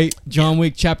Wick, right? John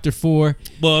Wick Chapter 4.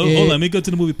 Well, hold on. Let me go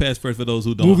to the Movie Pass first for those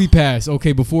who don't. Movie Pass.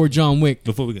 Okay, before John Wick.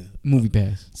 Before we go. Movie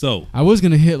Pass. So. I was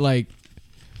going to hit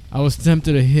I was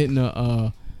tempted to hit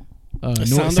a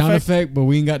sound effect, but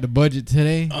we ain't got the budget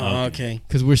today. Oh, okay.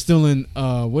 Because we're still in,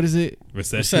 what is it?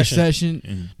 Recession.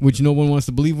 Mm-hmm. Which no one wants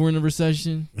to believe we're in a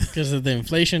recession. Because of the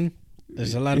inflation.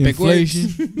 There's a lot of big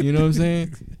words. You know what I'm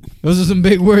saying? Those are some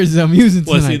big words that I'm using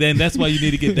tonight. Well, see, then that's why you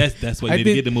need to get that's why you need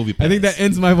to get the Movie Pass. I think that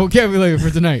ends my vocabulary for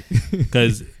tonight.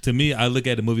 Because to me, I look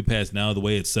at the Movie Pass now, the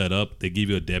way it's set up, they give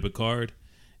you a debit card,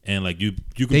 and like you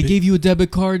can. They gave you a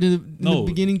debit card in the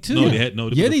beginning too. No, they had no.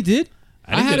 Yeah, they did.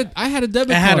 I had a debit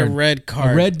card. I had a red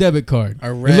card. A red debit card.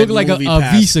 A red. It looked like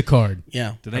a Visa card.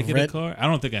 Yeah. Did I get a card? I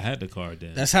don't think I had the card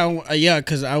then. That's how.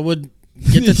 Because I would.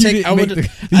 Get the ticket.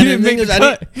 You didn't make the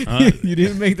cut. You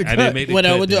didn't make the cut. What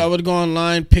I would do, I would go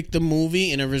online, pick the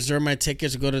movie, and then reserve my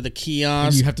tickets. Go to the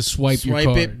kiosk. And you have to swipe your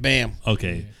card. It. Bam.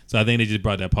 Okay, so I think they just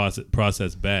brought that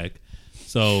process back.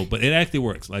 So, but it actually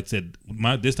works. Like I said,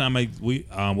 way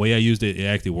I used it, it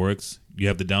actually works. You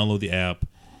have to download the app.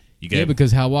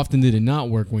 Because how often did it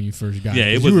not work when you first got it?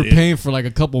 Yeah, you were paying for like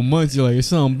a couple months. You're like, your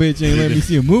son bitch ain't let me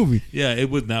see a movie. Yeah, it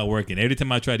was not working. Every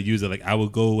time I tried to use it, like I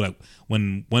would go like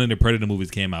when one of the Predator movies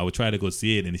came out, I would try to go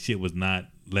see it, and the shit was not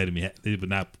letting me. It was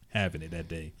not having it that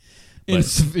day. But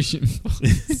insufficient.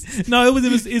 No,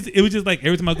 it was just like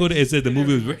every time I go there, it said the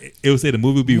movie was. It would say the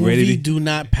movie would be ready. Do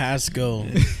not pass go.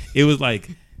 It was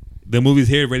like the movie's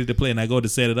here, ready to play, and I go to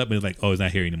set it up, and it's like, oh, it's not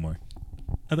here anymore.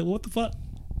 I was like, what the fuck?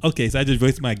 Okay, so I just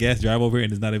wasted my gas, drive over,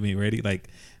 and it's not even ready. Like,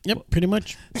 yep, pretty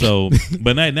much. So,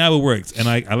 but now it works, and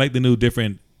I like the new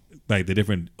different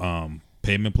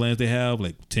payment plans they have.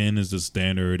 Like 10 is the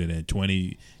standard, and then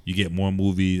 20 you get more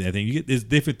movies. I think you get there's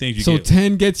different things you get. So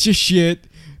 10 gets you shit,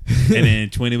 and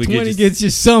then 20 gets you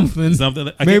something.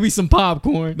 Maybe some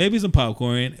popcorn,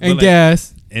 and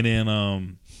gas, and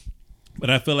then But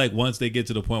I feel like once they get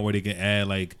to the point where they can add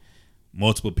like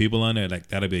multiple people on there, like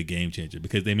that'll be a game changer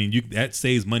because that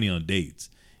saves money on dates.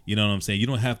 You know what I'm saying? You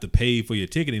don't have to pay for your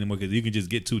ticket anymore because you can just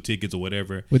get 2 tickets or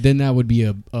whatever. But then that would be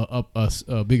a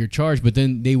bigger charge. But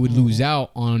then they would lose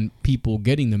out on people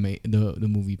getting the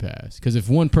movie pass because if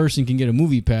one person can get a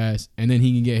movie pass and then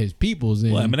he can get his people's,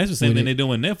 then that's the same thing they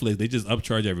do on Netflix. They just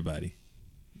upcharge everybody.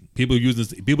 People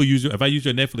use if I use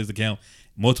your Netflix account,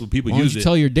 multiple people use it. Why don't you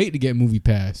tell your date to get movie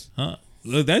pass? Huh?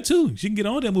 Well, that too. She can get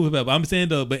on that movie pass. But I'm saying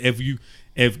though, but if you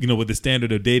know what the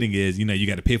standard of dating is, you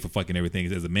got to pay for fucking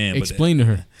everything as a man. Explain to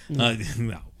her. No,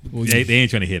 they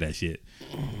ain't trying to hear that shit.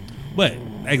 But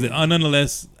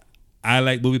nonetheless, I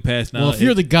like movie pass now. Well, if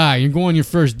you're the guy, you're going on your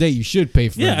first date, you should pay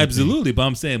for it. Yeah, absolutely. But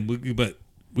I'm saying, but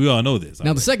we all know this.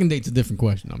 Now the second date's a different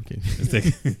question. I'm kidding.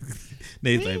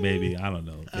 Nate's like, maybe I don't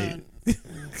know.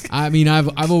 I mean,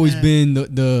 I've always been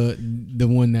the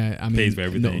one that pays for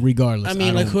everything. Regardless. I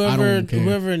mean, like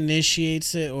whoever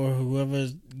initiates it or whoever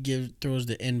throws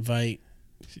the invite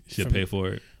should pay for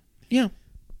it. Yeah.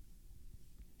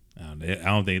 I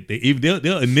don't think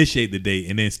they'll initiate the date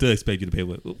and then still expect you to pay.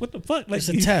 What the fuck? Like, it's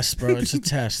a test, bro. It's a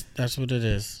test. That's what it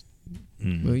is.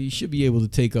 Well, you should be able to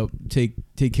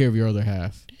take care of your other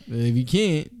half. If you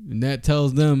can't, then that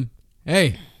tells them,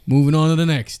 hey, moving on to the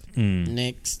next.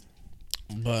 Next.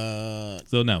 But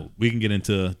so now we can get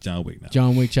into John Wick now.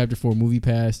 John Wick Chapter 4 movie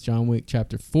pass. John Wick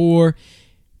Chapter 4.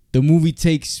 The movie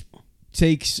takes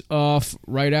off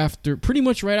pretty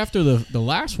much right after the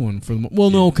last one.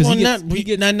 No, because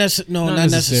not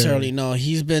necessarily. No,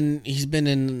 he's been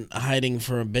in hiding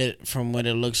for a bit. From what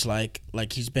it looks like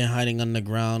he's been hiding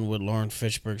underground with Lauren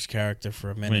Fishburne's character for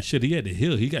a minute. Man, shit, he had to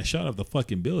heal. He got shot off the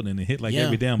fucking building and hit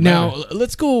every damn. Now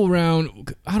let's go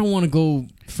around. I don't want to go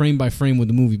frame by frame with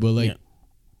the movie, but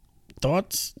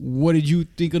thoughts. What did you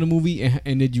think of the movie,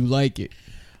 and did you like it?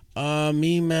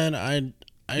 Me, man,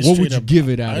 what would you give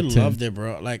it out of 10? I loved it,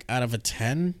 bro. Out of a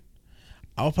 10,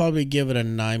 I'll probably give it a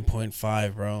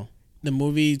 9.5, bro. The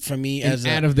movie for me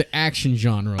out of the action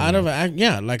genre. Out of a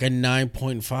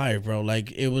 9.5, bro.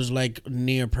 It was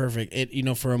near perfect.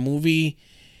 It for a movie,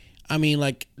 I mean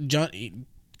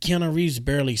Keanu Reeves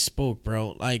barely spoke,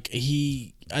 bro. I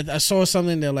saw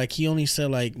something that he only said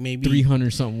maybe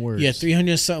 300 something words. Yeah,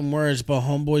 300 something words, but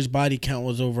Homeboy's body count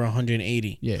was over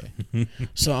 180. Yeah.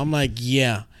 So I'm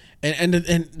yeah. And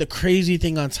the crazy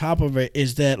thing on top of it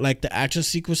is that the action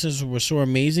sequences were so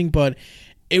amazing, but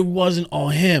it wasn't all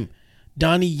him.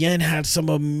 Donnie Yen had some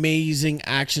amazing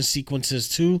action sequences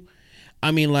too.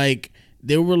 I mean,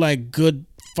 there were good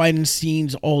fighting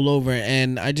scenes all over,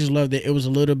 and I just loved it. It was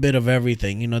a little bit of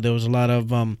everything. There was a lot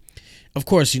of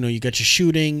course, you got your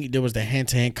shooting. There was the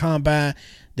hand-to-hand combat.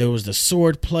 There was the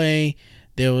sword play.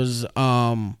 There was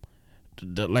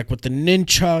with the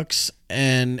nunchucks,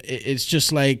 and it's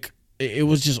just it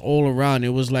was just all around. It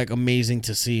was amazing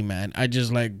to see, man. I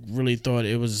just really thought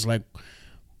it was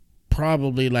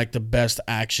probably the best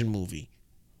action movie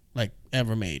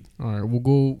ever made. All right, we'll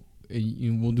go.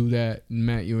 We'll do that.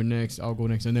 Matt, you're next. I'll go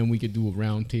next, and then we could do a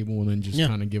round table and then just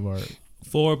kind of give our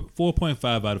 4.5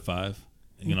 out of 5.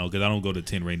 Because I don't go to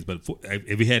 10 ratings, but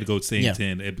if we had to go same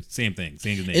 10, same thing,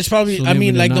 same thing. It's probably. So I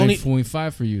mean, the only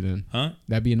 9.5 for you then, huh?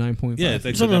 That'd be a 9.5. Yeah,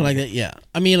 something like that. Yeah,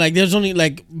 I mean, there's only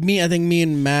me. I think me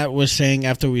and Matt was saying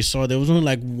after we saw there was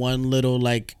only one little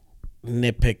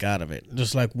nitpick out of it,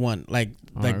 just one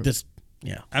right. This.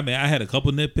 Yeah, I mean, I had a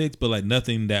couple nitpicks, but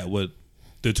nothing that would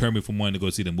deter me from wanting to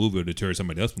go see the movie or deter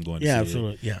somebody else from going to see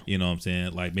absolutely. it. Yeah, you know what I'm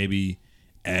saying? Maybe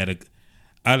add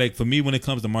for me when it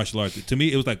comes to martial arts, to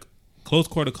me it was close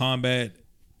quarter combat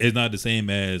is not the same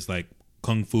as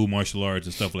kung fu martial arts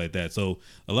and stuff like that. So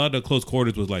a lot of the close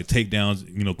quarters was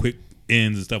takedowns, quick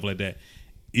ends and stuff like that.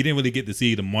 You didn't really get to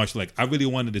see the martial. I really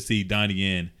wanted to see Donnie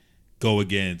Yen go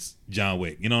against John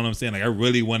Wick. You know what I'm saying? I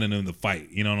really wanted them to fight.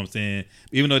 You know what I'm saying?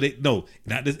 Even though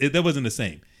that wasn't the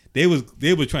same. They were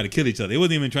trying to kill each other. They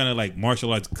wasn't even trying to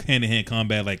martial arts hand to hand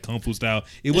combat kung fu style.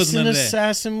 It wasn't none of that. It's an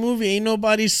assassin movie. Ain't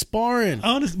nobody sparring.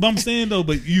 Honest, but I'm saying though,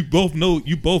 but you both know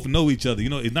each other.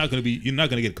 You're not gonna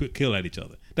get a quick kill at each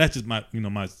other. That's just my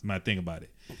my thing about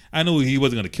it. I know he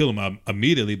wasn't gonna kill him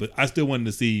immediately, but I still wanted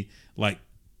to see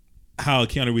how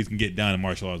Keanu Reeves can get down in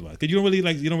martial arts because you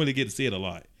don't really get to see it a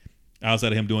lot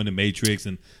outside of him doing the Matrix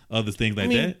and other things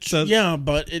that. So, yeah,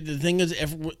 but the thing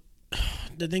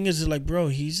is, bro,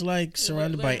 he's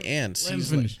surrounded by ants.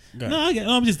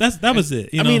 That was it.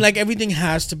 I mean, everything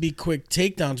has to be quick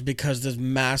takedowns because there's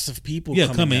massive people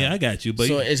coming down. I got you, but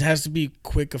so it has to be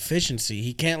quick efficiency.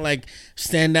 He can't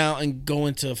stand out and go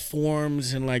into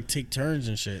forms and take turns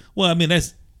and shit. Well, I mean,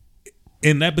 that's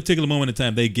in that particular moment in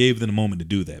time, they gave them a moment to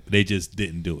do that, but they just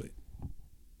didn't do it.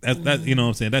 That's you know what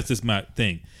I'm saying. That's just my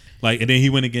thing. And then he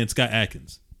went against Scott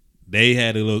Adkins. They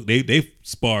had a little. They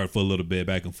sparred for a little bit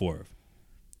back and forth.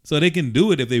 So they can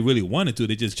do it if they really wanted to.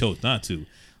 They just chose not to.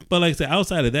 But I said,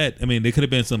 outside of that, I mean, there could have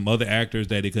been some other actors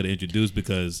that they could have introduced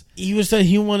because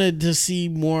he wanted to see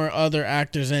more other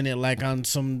actors in it, on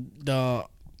the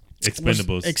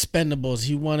Expendables.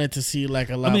 He wanted to see a lot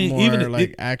more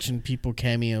action people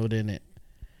cameoed in it.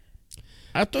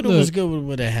 I thought it was good with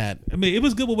what they had. I mean, it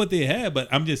was good with what they had, but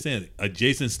I'm just saying, a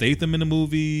Jason Statham in the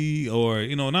movie, or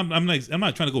and I'm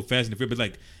not trying to go fast and furious,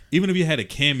 but even if you had a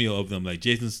cameo of them,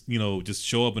 Jason's, just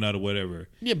show up and out or whatever.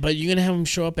 Yeah, but you're gonna have him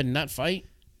show up and not fight.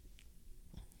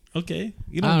 Okay,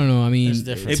 I don't know. I mean, it's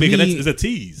different. It's a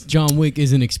tease. John Wick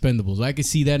is in Expendables. I could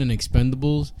see that in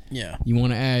Expendables. Yeah, you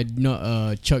want to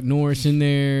add Chuck Norris in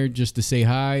there just to say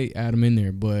hi, add him in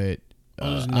there, but.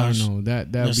 I don't know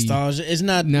that nostalgia. It's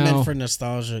not meant for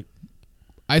nostalgia.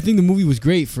 I think the movie was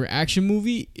great for action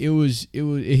movie.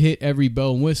 It hit every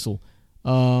bell and whistle.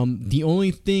 The only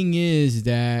thing is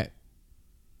that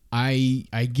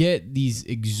I get these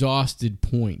exhausted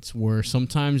points where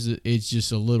sometimes it's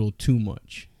just a little too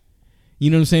much.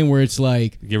 You know what I'm saying? Where it's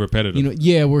get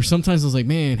repetitive. Where sometimes it's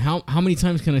man, how many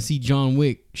times can I see John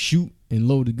Wick shoot and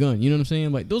load a gun? You know what I'm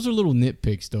saying? Those are little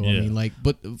nitpicks though. Yeah. I mean,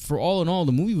 but for all in all,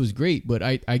 the movie was great. But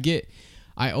I get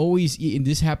I always, and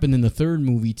this happened in the third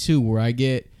movie too, where I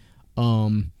get,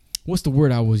 what's the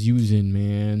word I was using,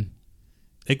 man?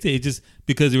 It just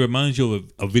because it reminds you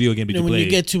of a video game that you when played.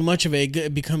 you get too much of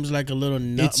it becomes like a little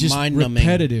it's just mind-numbing.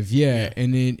 repetitive, yeah.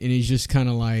 And it's just kind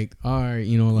of like, all right,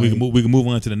 you know, like we can move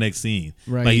on to the next scene.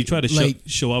 Right. Like you try to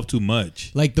show off too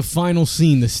much. Like the final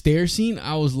scene, the stair scene,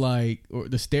 I was like, or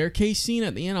the staircase scene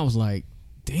at the end, I was like,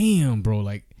 damn, bro,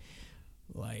 like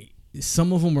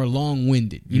some of them are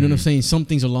long-winded. You know what I'm saying? Some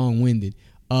things are long-winded.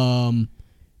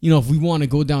 You know, if we want to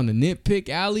go down the nitpick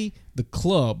alley, the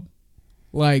club,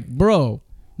 like, bro,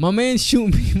 my man's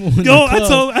shooting people in the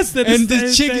club. I said and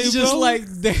the chick is just like,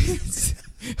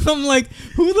 I'm like,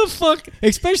 who the fuck,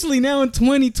 especially now in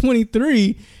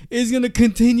 2023, is going to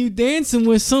continue dancing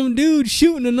with some dude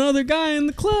shooting another guy in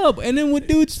the club, and then with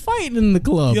dudes fighting in the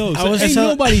club? Yo, ain't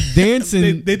nobody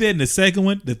dancing. They did in the second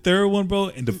one, the third one, bro,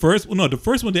 and the first one. No, the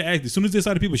first one they actually, as soon as they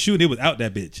saw the people shooting, they was out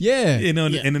that bitch. Yeah, you know.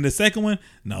 Yeah. And then the second one,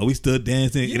 no, we still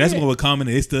dancing. Yeah. That's what we're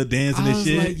commenting. They still dancing and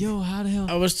shit. Like, yo, how the hell?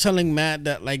 I was telling Matt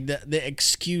that like the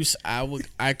excuse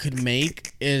I could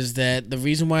make is that the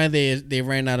reason why they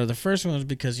ran out of the first one was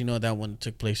because, you know, that one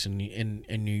took place in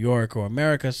New York or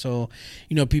America, so,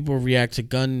 you know, people react to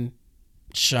gun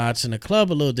shots in a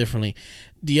club a little differently.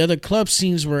 The other club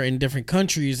scenes were in different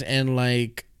countries, and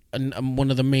like one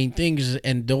of the main things,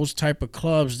 and those type of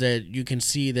clubs that you can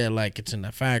see that like it's in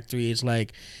a factory, it's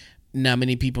like not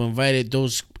many people invited.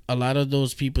 A lot of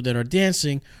those people that are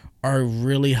dancing are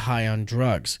really high on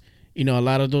drugs. You know, a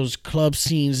lot of those club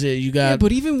scenes that you got. Yeah,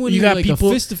 but even when you got like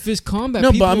people, a fist-to-fist combat,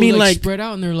 no, people but I mean, like spread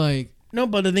out and they're like. No,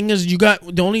 but the thing is, you got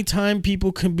the only time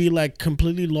people can be like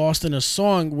completely lost in a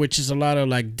song, which is a lot of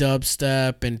like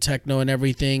dubstep and techno and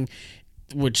everything,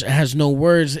 which has no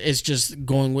words. It's just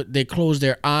going with, they close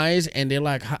their eyes and they're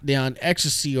on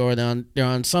ecstasy or they're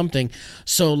on something.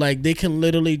 So like they can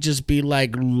literally just be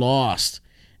like lost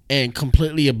and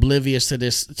completely oblivious to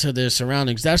their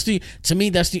surroundings. To me,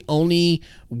 that's the only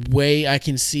way I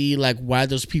can see like why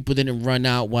those people didn't run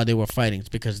out while they were fighting. It's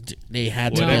because they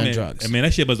had to be on drugs. I mean,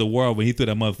 that shit was a war when he threw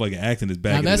that motherfucking axe in his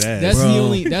back. That's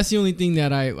the only thing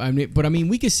that but I mean,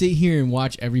 we could sit here and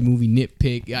watch every movie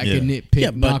nitpick. I can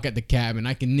nitpick Knock at the Cabin.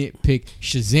 I can nitpick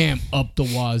Shazam up the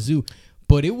wazoo.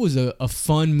 But it was a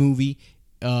fun movie.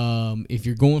 If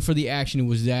you're going for the action, it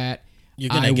was that.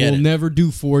 I will never do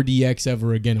 4DX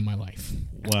ever again in my life.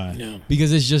 Why? No.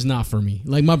 Because it's just not for me.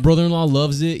 Like my brother-in-law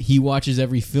loves it. He watches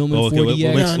every film in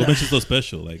 4DX. What makes it so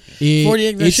special? Like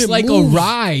 4DX, it's like moves. A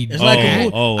ride. It's like a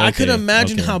move. Okay. I could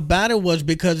imagine how bad it was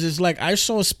because it's like I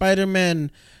saw Spider-Man,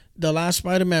 the last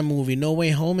Spider-Man movie, No Way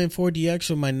Home, in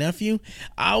 4DX with my nephew.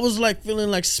 I was like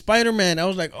feeling like Spider-Man. I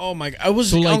was like, oh my! I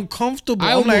was uncomfortable.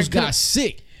 I almost got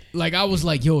sick. Like I was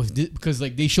like, yo, because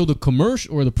like they show the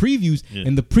commercial or the previews,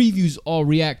 and the previews all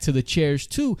react to the chairs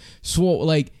too. So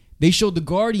like they showed the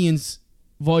Guardians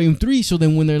Volume 3. So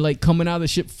then when they're like coming out of the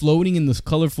ship, floating in those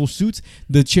colorful suits,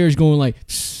 the chair's going like,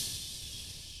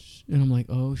 and I'm like,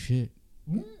 oh shit.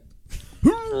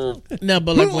 No,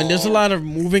 but like when there's a lot of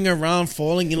moving around,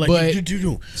 falling, you're like, like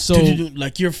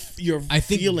you're. I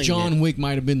think John Wick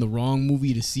might have been the wrong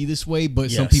movie to see this way,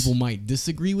 but some people might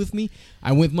disagree with me.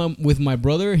 I went with my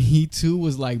brother. He too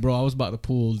was like, bro, I was about to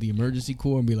pull the emergency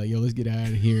cord and be like, yo, let's get out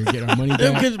of here, get our money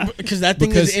back. Because that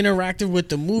thing is interactive with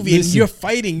the movie, and you're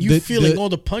fighting, you're feeling all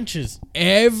the punches.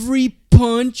 Every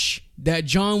punch that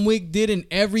John Wick did and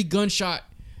every gunshot.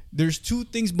 There's two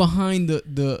things behind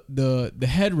the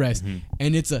headrest,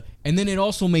 and then it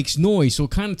also makes noise, so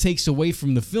it kind of takes away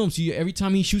from the film. So every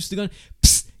time he shoots the gun,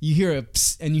 psst, you hear a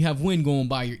psst, and you have wind going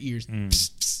by your ears,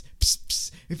 psst, psst,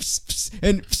 psst, psst,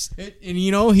 psst, and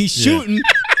you know he's shooting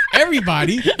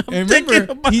everybody. And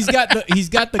remember, he's got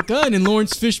the gun, and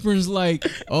Lawrence Fishburne's like,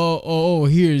 oh,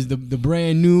 here's the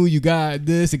brand new. You got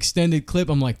this extended clip.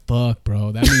 I'm like, fuck,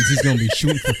 bro, that means he's gonna be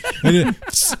shooting. And then,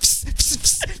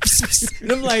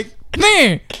 and I'm like,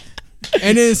 man.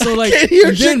 And then so like,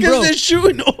 they're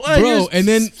shooting. Bro, and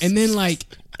then like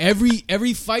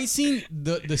every fight scene,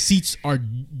 the seats are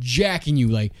jacking you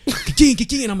like,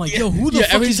 and I'm like, yo, who the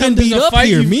fuck is gonna beat up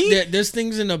here? Me? There's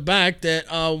things in the back that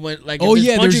when like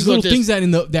there's little things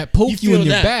that poke you in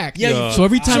your back. Yeah. So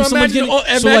every time someone's getting,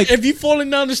 if you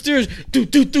falling down the stairs,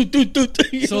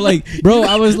 so like, bro,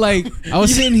 I was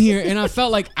sitting here and I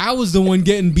felt like I was the one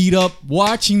getting beat up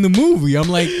watching the movie. I'm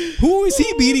like, who is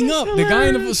he beating up? The guy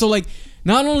in the so like.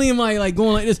 Not only am I like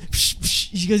going like this,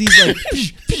 because he's like,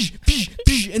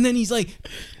 and then he's like,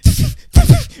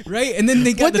 right? And then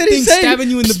they got What the did he thing say? stabbing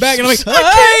you in the back, and I'm like,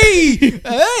 hey,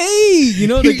 you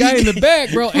know, the guy in the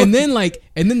back, bro. And then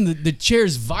the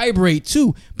chairs vibrate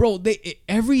too, bro.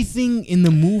 Everything in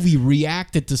the movie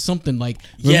reacted to something. Like,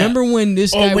 remember when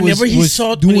this guy was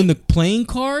doing the playing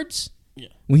cards? Yeah.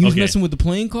 When he was messing with the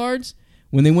playing cards,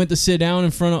 when they went to sit down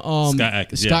in front of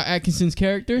Scott Atkinson's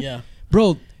character,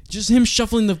 bro. Just him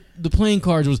shuffling the playing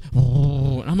cards was,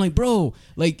 and I'm like, bro,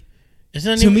 like,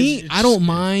 to me, I don't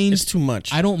mind. It's too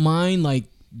much. I don't mind like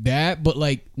that, but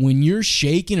like when you're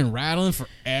shaking and rattling for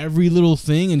every little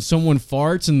thing, and someone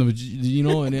farts, and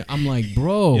and I'm like,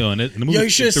 bro, and the movie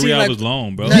is 3 hours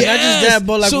long, bro. Not just that,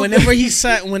 but like whenever he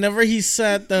sat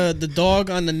the dog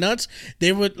on the nuts,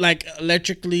 they would like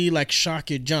electrically like shock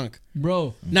your junk,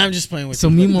 bro. Now I'm just playing with. So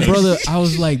me and my brother, I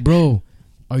was like, bro,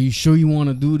 are you sure you want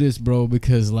to do this, bro?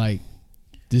 Because like,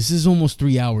 this is almost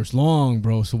 3 hours long,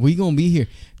 bro. So we gonna be here.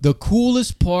 The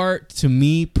coolest part to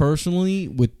me personally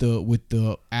with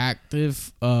the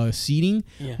active seating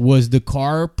was the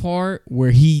car part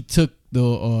where he took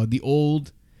the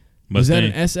old Mustang. Was that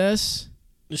an SS?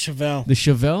 The Chevelle.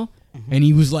 Mm-hmm. And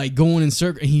he was like going in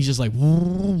circle, and he's just like,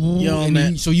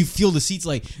 so you feel the seats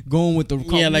like going with the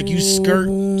car. Yeah, like you skirt.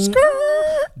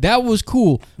 That was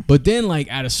cool, but then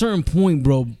like at a certain point,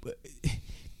 bro,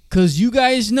 because you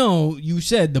guys know, you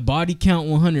said the body count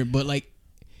 100, but like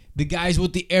the guys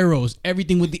with the arrows,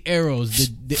 everything with the arrows,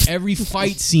 every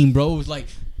fight scene, bro, was like,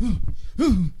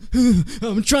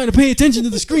 I'm trying to pay attention to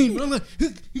the screen, but I'm like,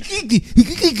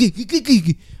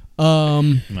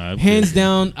 hands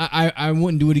down, I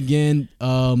wouldn't do it again.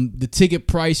 The ticket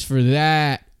price for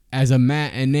that as a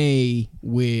matinee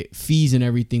with fees and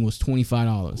everything was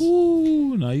 $25.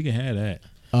 Ooh, no, you can have that.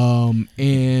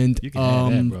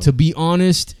 To be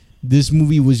honest, this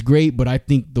movie was great, but I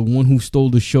think the one who stole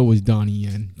the show was Donnie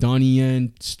Yen. Donnie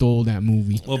Yen stole that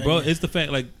movie. Well, bro, it's the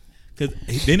fact, like, because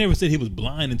they never said he was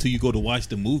blind until you go to watch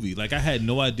the movie. Like, I had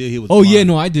no idea he was blind. Yeah,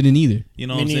 no, I didn't either. You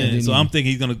know what I'm saying? So I'm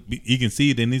thinking he can see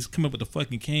it, and he's coming up with the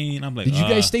fucking cane. I'm like, did you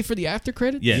guys stay for the after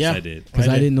credits? Yes, I did. Because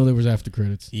I didn't know there was after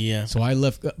credits. Yeah. So I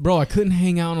left. Bro, I couldn't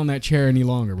hang out on that chair any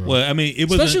longer, bro. Well, I mean, it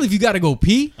was especially if you got to go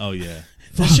pee. Oh, yeah.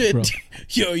 That shit, bro.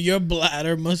 Yo, your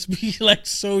bladder must be like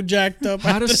so jacked up.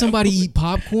 How does somebody eat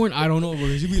popcorn? I don't know, bro.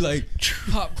 You be like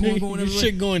popcorn going everywhere.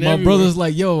 Shit going My everywhere. brother's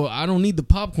like, yo, I don't need the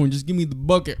popcorn. Just give me the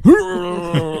bucket.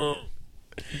 The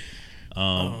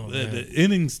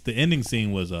ending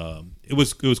scene was it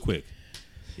was quick.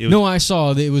 I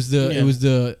saw that it was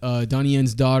the Donnie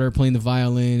Yen's daughter playing the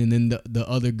violin, and then the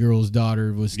other girl's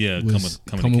daughter was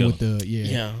coming with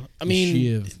the I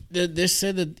mean, they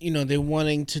said that they're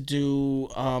wanting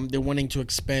to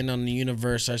expand on the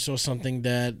universe. I saw something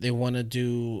that they want to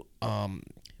do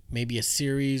maybe a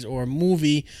series or a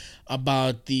movie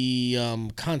about the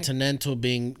Continental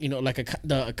being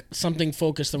something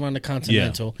focused around the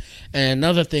Continental, and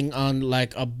another thing on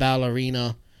like a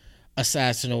ballerina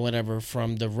assassin or whatever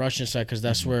from the Russian side, because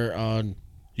that's where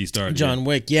he started John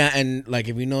Wick. Yeah, and like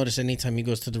if you notice, anytime he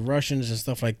goes to the Russians and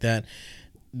stuff like that,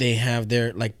 they have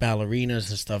their like ballerinas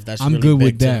and stuff. That's I'm really good big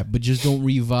with that, but just don't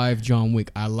revive John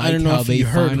Wick. I like how they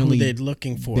finally they're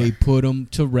looking for. They put him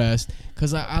to rest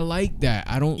because I like that.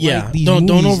 I don't like these don't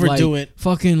movies overdo like it.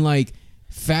 Fucking like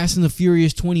Fast and the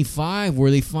Furious 25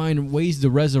 where they find ways to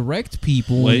resurrect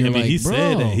people. Well, and he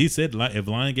said like, if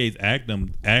Lionsgate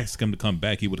asked him to come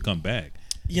back, he would come back.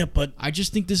 Yeah, but I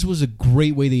just think this was a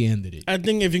great way they ended it. I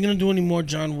think if you're gonna do any more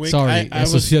John Wick, sorry,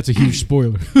 that's a huge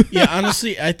spoiler. Yeah,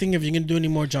 honestly, I think if you're gonna do any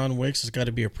more John Wicks, it's got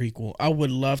to be a prequel. I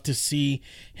would love to see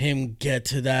him get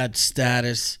to that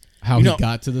status. How he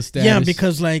got to the status? Yeah,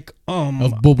 because like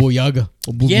of Bobo Yaga.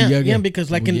 Yeah, because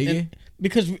like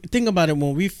because think about it,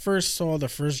 when we first saw the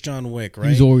first John Wick, right?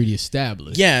 He's already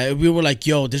established. Yeah, we were like,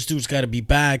 yo, this dude's got to be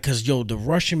bad because, the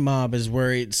Russian mob is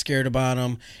worried, scared about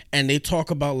him. And they talk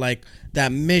about, like,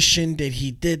 that mission that he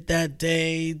did that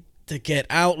day to get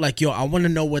out. Like, I want to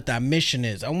know what that mission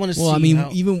is. I want to see Well, I mean,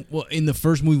 even in the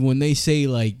first movie when they say,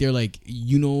 like, they're like,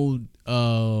 I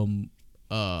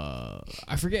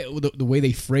forget the way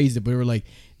they phrased it, but they were like,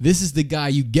 this is the guy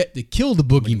you get to kill the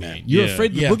boogeyman. You're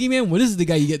afraid of the boogeyman? Well, this is the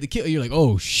guy you get to kill. You're like,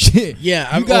 oh, shit.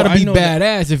 Yeah. You got to be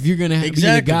badass if you're going to be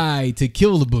the guy to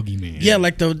kill the boogeyman. Yeah,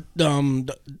 like the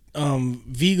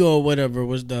Vigo or whatever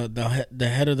was the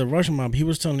head of the Russian mob. He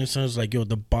was telling his sons, like,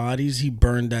 the bodies he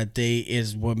burned that day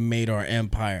is what made our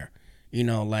empire.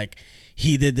 Like,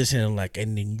 he did this and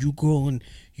then you go and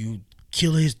you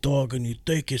kill his dog and you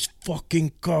take his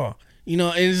fucking car.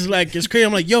 It's like, it's crazy.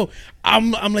 I'm like,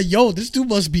 I'm like, this dude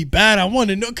must be bad. I want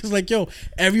to know, because like,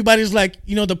 everybody's like,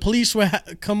 the police will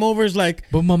come over. Is like,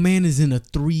 but my man is in a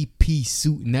 3-piece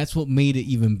suit, and that's what made it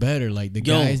even better. Like the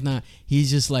guy's not.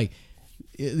 He's just like,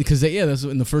 because that's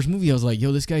in the first movie. I was like,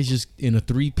 yo, this guy's just in a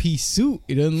 3-piece suit.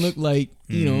 It doesn't look like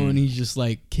and he's just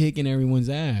like kicking everyone's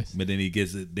ass. But then he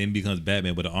becomes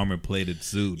Batman with an armor plated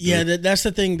suit. Yeah, that's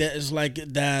the thing that is like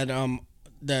that.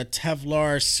 The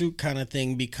Teflon suit kind of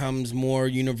thing becomes more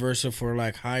universal for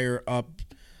like higher up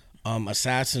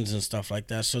assassins and stuff like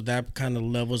that. So that kind of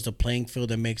levels the playing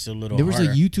field and makes it a little There was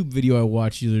harder. a YouTube video I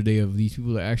watched the other day of these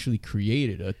people that actually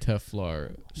created a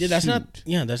Teflon that's suit.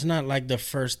 that's not like the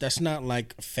first. That's not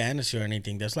like fantasy or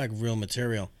anything. That's like real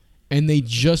material. And they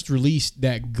just released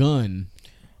that gun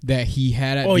that he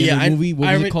had at the end of the movie.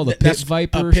 What was it called? A Pit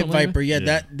Viper or Pit something? Viper, yeah.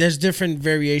 That there's different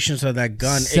variations of that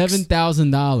gun.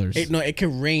 $7,000. No, it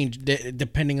can range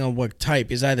depending on what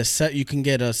type. It's either you can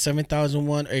get a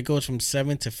 7,001, or it goes from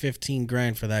 7 to 15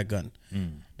 grand for that gun.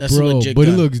 That's a legit but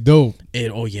gun. it looks dope.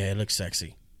 It looks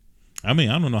sexy. I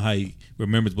mean, I don't know how he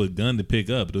remembers what gun to pick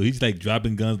up. Though he's like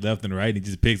dropping guns left and right. He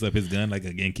just picks up his gun like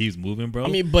again, keeps moving, bro. I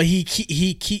mean, but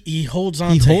he holds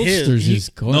on. He to holsters his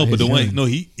gun. No, but the gun. one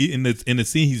he in the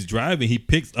scene he's driving, he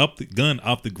picks up the gun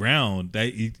off the ground.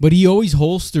 But he always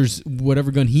holsters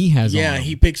whatever gun he has. Yeah, on him,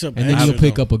 he picks up, and then he'll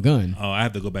pick up a gun. Oh, I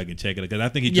have to go back and check it because I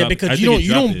think he Yeah, dropped. because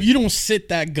you don't sit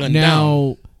that gun down.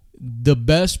 Now, the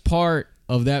best part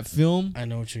of that film, I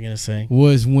know what you're gonna say,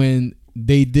 was when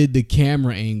they did the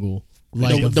camera angle.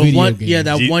 Like the one, game. Yeah,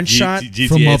 that one shot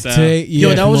from up to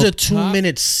that was a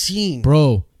 2-minute scene,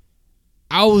 bro.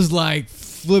 I was like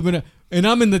flipping it, and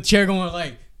I'm in the chair going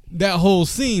like that whole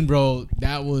scene, bro.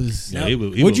 That was. Yeah,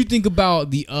 what'd you think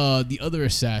about the other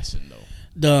assassin though?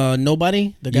 The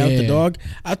nobody, the guy with the dog.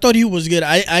 I thought he was good.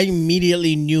 I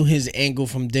immediately knew his angle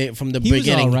from the beginning. He was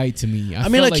all right to me. I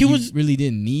mean, like he was really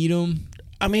didn't need him.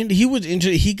 I mean, he was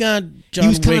injured. He got John. He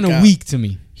was kind of weak to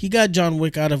me. He got John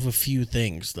Wick out of a few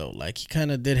things though. Like he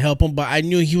kind of did help him, but I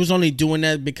knew he was only doing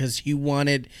that because he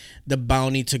wanted the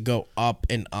bounty to go up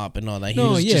and up and all that.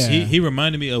 He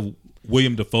reminded me of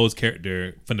William Dafoe's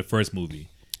character from the first movie.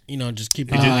 Just keep.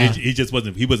 He just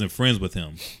wasn't. He wasn't friends with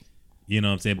him. You know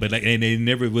what I'm saying? But like, and they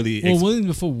never really. Well, William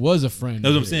Dafoe was a friend.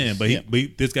 That's what I'm saying.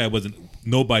 But this guy wasn't.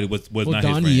 Nobody was not his friend.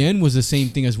 Donnie Yen was the same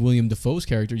thing as William Dafoe's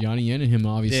character. Donnie Yen and him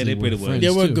obviously were friends.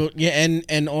 They were good. Yeah,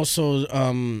 and also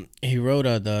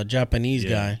Hirota, the Japanese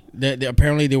guy. They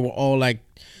apparently they were all like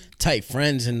tight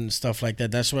friends and stuff like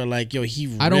that. That's where like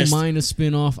I don't mind a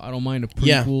spin-off. I don't mind a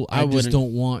prequel. I just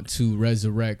don't want to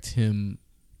resurrect him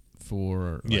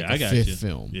for a fifth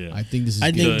film. Yeah. I think this is.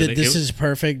 I think that this is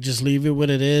perfect. Just leave it what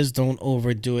it is. Don't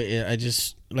overdo it. I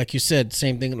just like you said,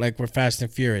 same thing like we're Fast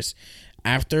and Furious.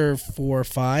 After 4 or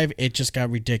 5, it just got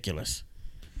ridiculous.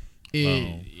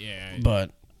 Yeah,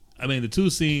 but I mean,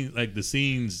 the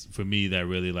scenes for me that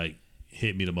really like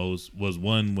hit me the most was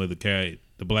one where the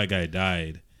black guy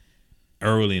died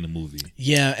early in the movie.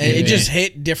 Yeah, and it just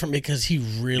hit different because he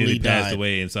really passed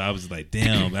away, and so I was like,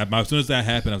 damn. As soon as that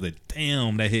happened, I was like,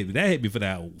 damn, that hit me. That hit me for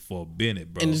a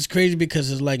minute, bro. And it's crazy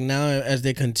because it's like now as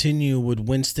they continue with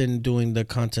Winston doing the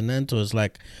Continental, it's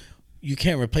like you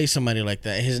can't replace somebody like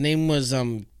that. His name was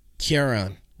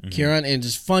Kieran. Kieran, and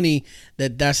it's funny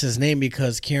that that's his name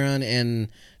because Kieran in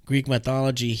Greek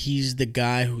mythology, he's the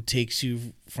guy who takes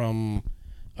you from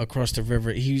across the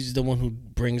river. He's the one who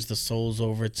brings the souls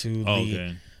over to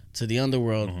the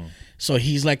underworld. So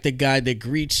he's like the guy that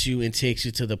greets you and takes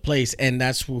you to the place, and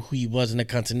that's who he was in the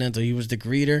Continental. He was the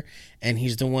greeter, and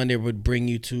he's the one that would bring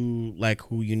you to like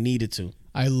who you needed to.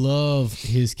 I love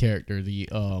his character, the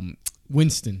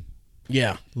Winston.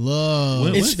 Yeah,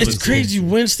 love. It's crazy.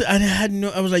 Winston,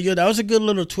 I was like, yo, that was a good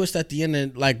little twist at the end.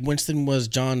 And like Winston was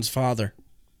John's father.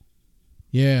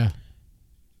 Yeah.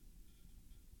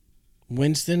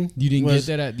 Winston, you didn't get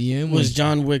that at the end. Was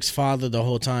John Wick's father the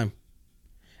whole time?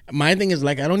 My thing is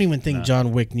like I don't even think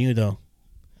John Wick knew though.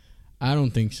 I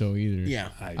don't think so either. Yeah,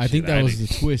 I think that was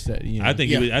the twist at the end. I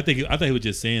thought he was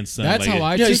just saying something. That's like how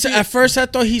I took it. At first I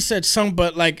thought he said something,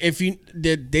 but like if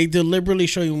they deliberately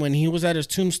show you when he was at his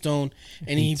tombstone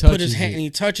and he put his hand and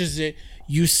he touches it,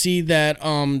 you see that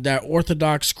that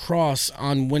Orthodox cross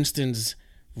on Winston's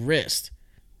wrist.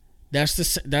 That's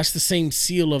the same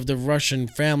seal of the Russian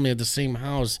family of the same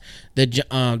house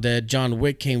that John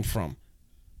Wick came from.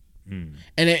 And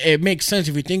it makes sense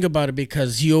if you think about it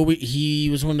because he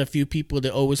was one of the few people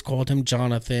that always called him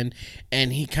Jonathan,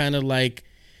 and he kind of like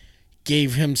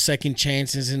gave him second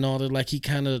chances and all that. Like he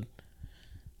kind of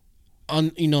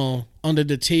under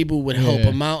the table would help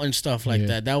him out and stuff like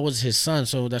that. That was his son,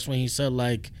 so that's when he said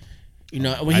like,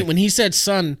 when he said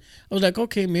son, I was like,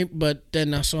 okay, maybe. But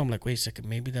then I saw him like, wait a second,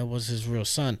 maybe that was his real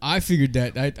son. I figured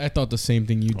that. I thought the same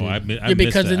thing you did.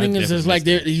 Because the thing is like,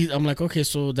 I'm like, okay,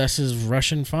 so that's his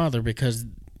Russian father because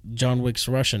John Wick's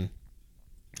Russian.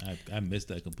 I missed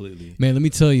that completely. Man, let me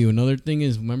tell you, another thing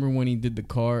is, remember when he did the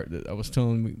car? I was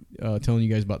telling you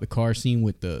guys about the car scene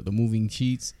with the moving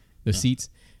seats.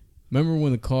 Remember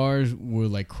when the cars were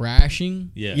like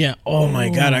crashing? Yeah. Yeah. Oh my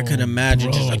God, I could imagine.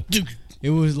 Bro. Just like,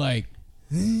 it was like,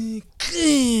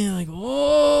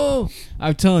 oh!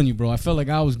 I'm telling you, bro. I felt like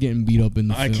I was getting beat up in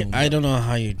the film. I don't know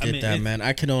how you did that, man.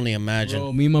 I could only imagine.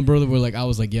 Bro, me and my brother were like, I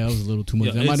was like, yeah, that was a little too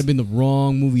much. That might have been the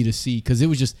wrong movie to see because it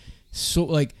was just so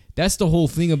like. That's the whole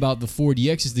thing about the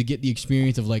 4DX is to get the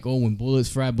experience of like, oh, when bullets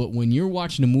fly. But when you're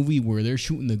watching a movie where they're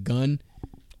shooting the gun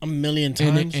a million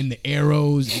times and the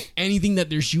arrows, anything that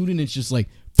they're shooting, it's just like,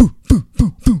 boo, boo,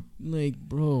 boo, boo. Like,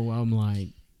 bro, I'm like,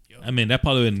 yo. I mean, that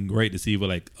probably been great to see with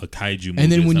like a kaiju movie. And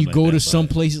then when you go like to some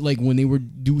places, like when they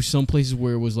would do some places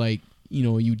where it was like, you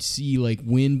know, you'd see like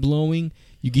wind blowing,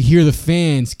 you could hear the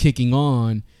fans kicking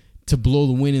on to blow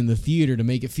the wind in the theater to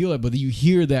make it feel like, but you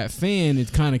hear that fan,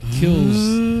 it kind of kills.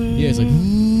 Yeah, it's like,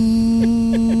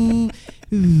 and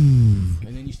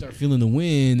then you start feeling the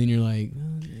wind, and you're like,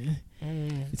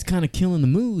 it's kind of killing the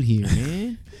mood here,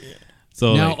 man.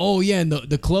 So now, like, and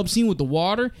the club scene with the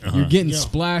water, you're getting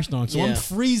splashed on. So I'm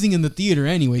freezing in the theater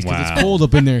anyways because it's cold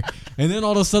up in there. And then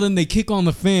all of a sudden they kick on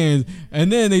the fans,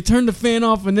 and then they turn the fan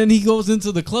off, and then he goes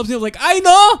into the club scene. I'm like, I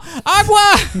know,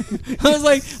 agua. I was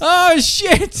like, oh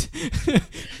shit.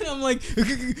 And I'm like,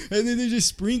 and then they're just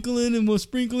sprinkling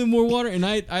more water. And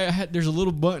I had there's a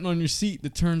little button on your seat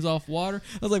that turns off water.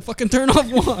 I was like, fucking turn off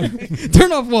water,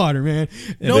 turn off water, man.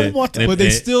 But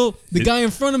the guy in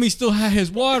front of me still had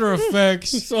his water effect.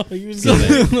 So he was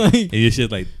like, and your shit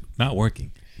like not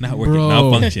working,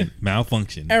 bro.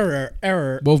 malfunction.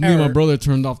 Error. Both me and my brother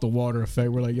turned off the water effect.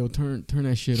 We're like, yo, turn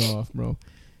that shit off, bro.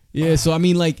 Yeah, so I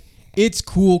mean, like, it's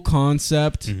cool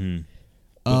concept. Mm-hmm.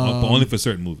 But only for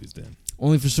certain movies, then.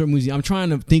 Only for certain movies. I'm trying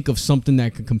to think of something that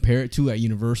I could compare it to at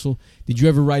Universal. Did you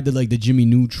ever ride the Jimmy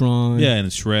Neutron? Yeah, and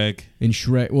Shrek.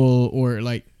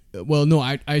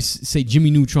 I say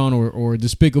Jimmy Neutron or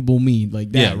Despicable Me,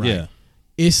 like that, right? Yeah.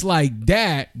 It's like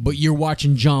that, but you're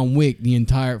watching John Wick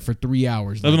for 3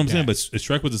 hours. That's what I'm saying. But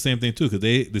Shrek was the same thing too, because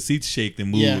the seats shake and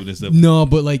move and stuff. No,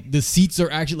 but like the seats are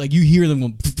actually like you hear them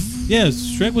going. Yeah,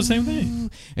 Shrek was the same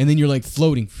thing. And then you're like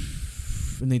floating,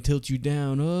 and they tilt you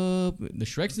down up. The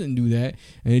Shreks didn't do that,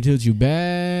 and they tilt you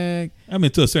back. I mean,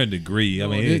 to a certain degree. I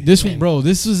mean, this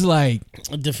was like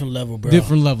a different level, bro.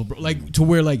 Like to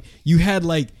where like you had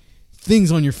like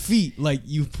things on your feet, like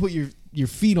you put your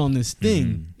feet on this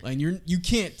thing, like you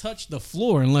can't touch the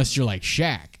floor unless you're like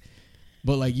Shaq.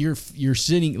 But like you're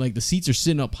sitting, like the seats are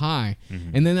sitting up high,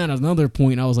 and then at another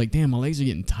point I was like, damn, my legs are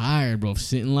getting tired, bro,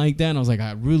 sitting like that. And I was like,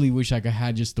 I really wish I could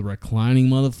have just the reclining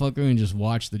motherfucker and just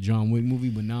watch the John Wick movie.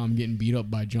 But now I'm getting beat up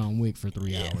by John Wick for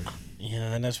 3 hours.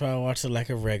 Yeah, and that's why I watched it like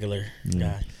a regular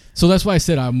guy. So that's why I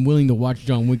said I'm willing to watch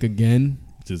John Wick again,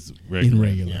 just regular.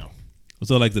 Yeah.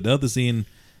 So like the other scene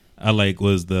I like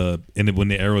was when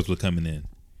the arrows were coming in.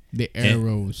 The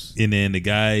arrows. And then the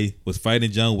guy was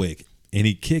fighting John Wick, and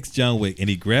he kicks John Wick, and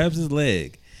he grabs his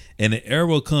leg, and the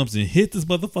arrow comes and hits this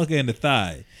motherfucker in the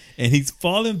thigh, and he's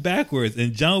falling backwards,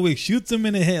 and John Wick shoots him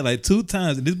in the head like 2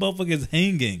 times, and this motherfucker is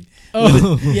hanging.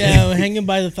 Oh, yeah, hanging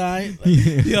by the thigh.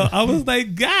 Yo, I was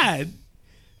like, God.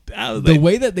 The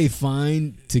way that they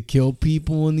find to kill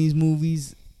people in these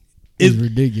movies is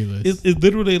ridiculous. It's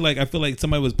literally like I feel like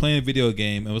somebody was playing a video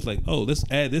game and was like, "Oh, let's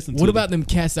add this." What about them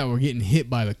cats that were getting hit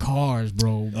by the cars,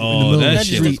 bro? Oh, that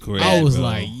shit was crazy. I was bro.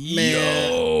 like,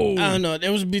 yo, I don't know. It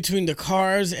was between the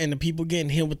cars and the people getting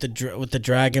hit with the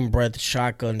dragon breath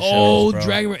shotgun shells. Oh, bro.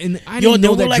 Dragon Breath! And I didn't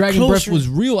know that like Dragon Breath was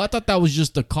real. I thought that was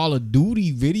just the Call of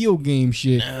Duty video game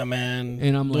shit. Nah, man.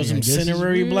 And I'm like, those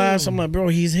incendiary blasts. I'm like, bro,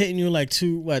 he's hitting you like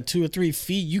 2 or 3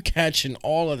 feet. You catching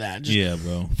all of that? Just, yeah,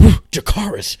 bro.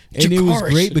 Jakaris. And it was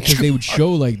great because they would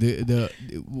show like the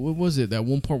what was it, that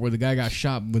one part where the guy got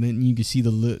shot, but then you could see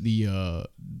the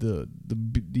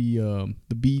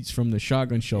beads from the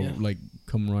shotgun shell like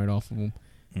coming right off of them.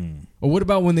 Or what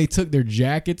about when they took their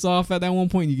jackets off at that one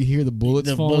point? You could hear the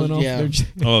bullets falling off. Yeah.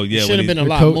 Oh yeah, should have been a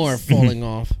lot more falling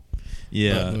off.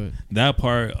 Yeah, but that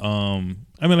part.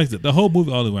 I mean, like the whole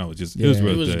movie all around was just it was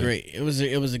real good. It was great.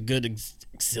 It was a good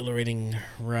exhilarating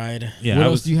ride. Yeah. What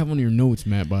else do you have on your notes,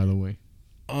 Matt? By the way,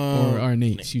 or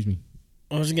Nate? Excuse me.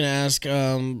 I was gonna ask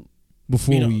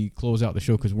before we close out the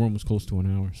show because we're almost close to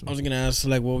an hour. So. I was gonna ask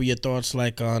like, what were your thoughts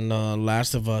like on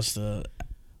Last of Us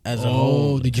as a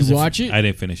whole? Did you watch it? I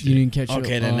didn't finish it. You didn't catch it.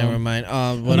 Okay, then never mind.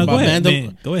 What about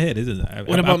Mandalorian? Go ahead.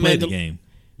 What about the game?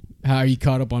 How are you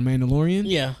caught up on Mandalorian?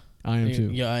 Yeah, I am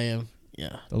too. Yeah, I am.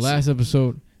 Yeah, the last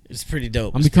episode. It's pretty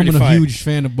dope. I'm It's becoming pretty a fire. huge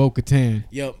fan of Bo-Katan.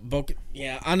 Yo,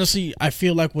 yeah, honestly, I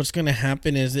feel like what's gonna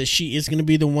happen is that she is gonna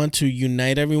be the one to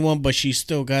unite everyone, but she's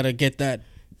still gotta get that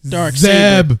dark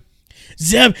saber.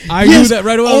 Zeb. I yes. knew that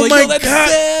right away. Oh I was my like, yo, that's God.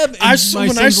 Zeb. And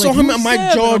When I saw him, my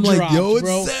jaw I'm dropped, like, yo, it's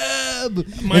bro.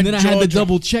 Zeb. My And then I had jaw to dropped.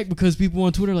 double check because people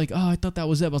on Twitter are like, oh, I thought that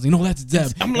was Zeb. I was like, no, that's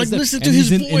Zeb. I'm That's like, Zeb. listen And to his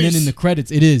he's voice. And then in the credits,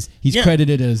 it is. He's Yeah.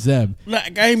 credited as Zeb.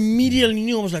 Like I immediately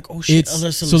knew. I was like, oh shit.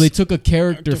 So they took a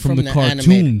character from the cartoons.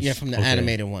 Animated, yeah, from the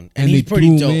animated one, and he's they pretty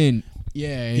threw dope. him in.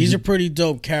 Yeah, He's a pretty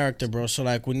dope character, bro. So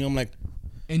like when I'm like,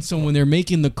 and so when they're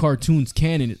making the cartoons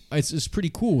canon, it's pretty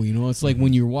cool. You know, it's like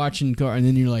when you're watching and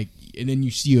then you're like, and then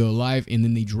you see a live, and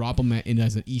then they drop them in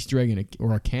as an Easter egg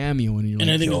or a cameo, and you're and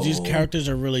like, I think yo. these characters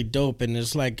are really dope, and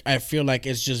it's like I feel like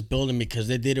it's just building because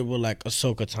they did it with like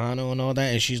Ahsoka Tano and all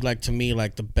that, and she's like to me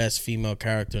like the best female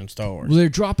character in Star Wars. Well, they're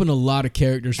dropping a lot of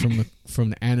characters from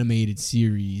the animated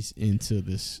series into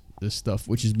this stuff,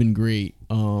 which has been great.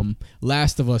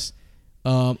 Last of Us,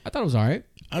 I thought it was all right.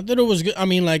 I thought it was good. I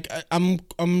mean, like I'm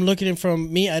looking at it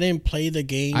from me. I didn't play the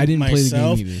game. I didn't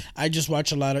myself. play the game either. I just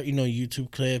watch a lot of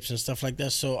YouTube clips and stuff like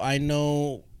that. So I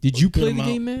know. Did you a good play the amount.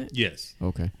 game, Matt? Yes.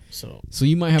 Okay. So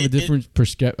you might have a different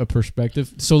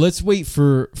perspective. So let's wait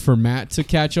for Matt to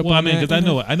catch up. Well, on I mean, that.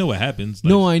 because I know what happens. Like,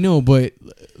 No, I know, but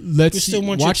let's still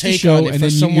want your watch the take show on it and for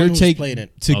then someone your who's take played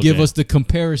it. to give Okay. us the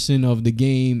comparison of the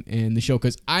game and the show,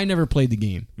 because I never played the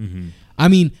game. Mm-hmm. I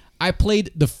mean, I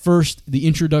played the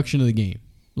introduction of the game,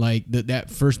 like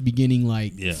that first beginning,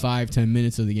 like 5-10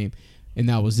 minutes of the game, and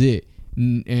that was it.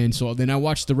 And so then I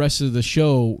watched the rest of the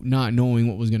show, not knowing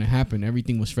what was going to happen.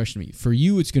 Everything was fresh to me. For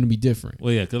you, it's going to be different.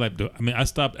 Well, yeah, because I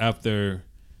stopped after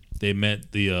they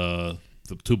met the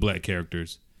two black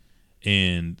characters,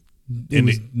 and It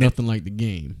was nothing like the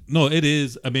game. No, it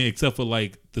is. I mean, except for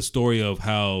like the story of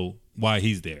why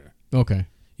he's there. Okay.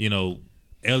 You know,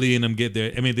 Ellie and them get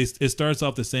there. I mean, it starts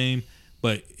off the same,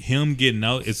 but him getting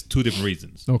out is two different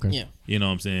reasons. Okay. yeah. You know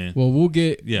what I'm saying? Well, we'll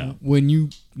get when you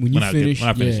finish. When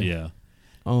I finish, yeah.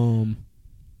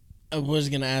 I was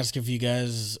gonna ask if you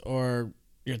guys or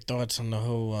your thoughts on the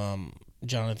whole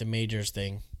Jonathan Majors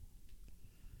thing.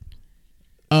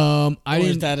 I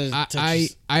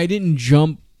didn't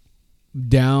jump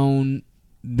down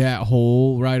that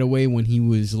hole right away when he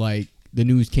was like the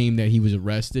news came that he was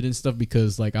arrested and stuff,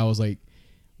 because like I was like,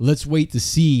 let's wait to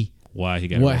see why he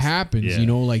got what arrested. happens,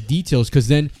 Yeah. like details, because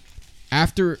then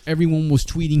after everyone was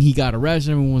tweeting he got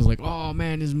arrested, everyone was like, oh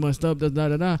man, this is messed up, da da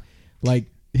da da. Like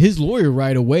his lawyer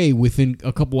right away within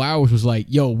a couple hours was like,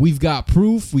 yo, we've got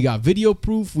proof, we got video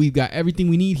proof, we've got everything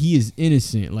we need, he is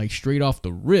innocent, like straight off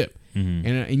the rip. Mm-hmm.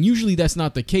 And usually that's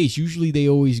not the case. Usually they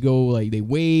always go like they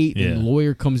wait, and the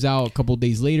lawyer comes out a couple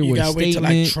days later with a statement. You gotta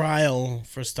wait till like trial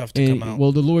for stuff to come out.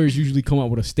 Well, the lawyers usually come out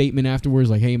with a statement afterwards,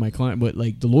 like, "Hey, my client," but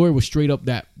like the lawyer was straight up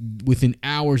that within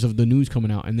hours of the news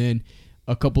coming out, and then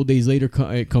a couple days later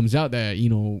it comes out that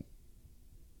it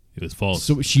was false.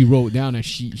 So she wrote down that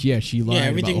she lied. Yeah,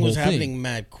 everything about was the whole happening thing.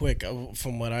 mad quick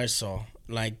from what I saw.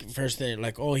 Like first they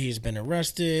like, oh, he's been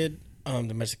arrested.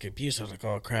 Domestic abuse. I was like,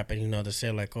 oh crap, and they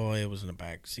say like, oh, it was in the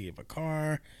back seat of a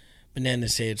car, but then they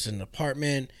say it's in an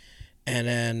apartment, and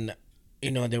then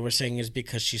they were saying it's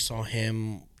because she saw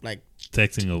him like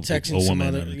texting a some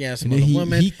woman. some other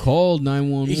woman. He called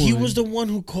 911. He was the one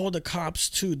who called the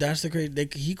cops too. That's the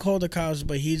great. He called the cops,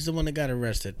 but he's the one that got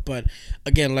arrested. But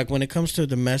again, like when it comes to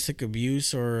domestic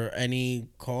abuse or any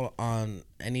call on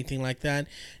anything like that,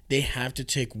 they have to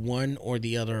take one or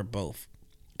the other or both.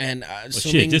 And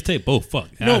just take both.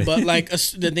 Fuck. No, but like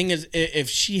the thing is, if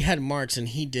she had marks and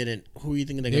he didn't, who are you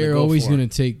thinking they're always going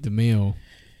to take the male?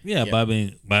 Yeah, but I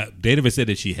mean, they never said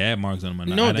that she had marks on them.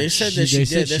 No, they said that she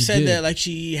did. They said that like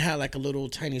she had like a little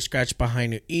tiny scratch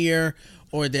behind her ear,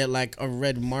 or that like a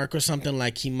red mark or something,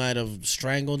 like he might have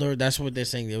strangled her. That's what they're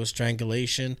saying. There was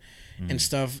strangulation and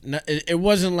stuff. It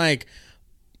wasn't like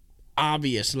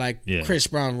obvious like Chris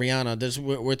Brown, Rihanna.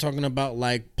 We're talking about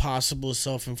like possible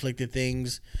self-inflicted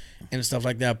things and stuff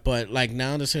like that. But like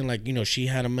now they're saying like she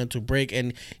had a mental break,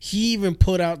 and he even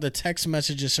put out the text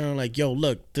messages saying like, yo,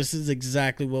 look, this is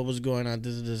exactly what was going on,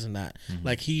 this and that.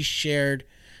 Like he shared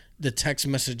the text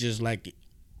messages. Like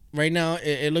right now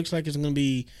it looks like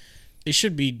it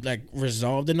should be like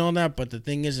resolved and all that, but the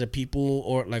thing is that people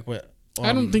or like what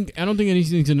I don't think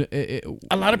anything's in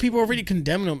a lot of people already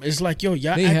condemn him. It's like, yo,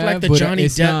 y'all they act have, like the but Johnny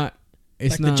it's Depp. Not,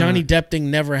 it's like not, the Johnny Depp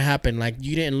thing never happened. Like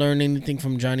you didn't learn anything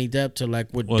from Johnny Depp to like,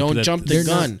 don't jump the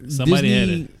gun.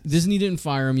 Disney didn't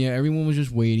fire him yet. Everyone was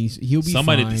just waiting. He'll be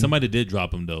fine. Somebody did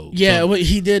drop him though. Yeah,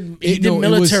 he did. He did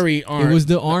military arm. It was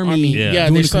the army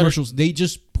doing they the commercials. They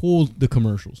just pulled the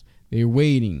commercials. They're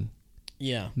waiting.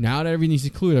 Yeah. Now that everything's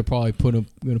clear, they're probably going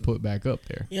to put it back up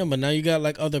there. Yeah, but now you got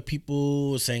like other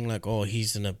people saying like, oh,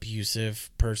 he's an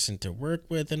abusive person to work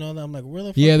with and all that. I'm like, where the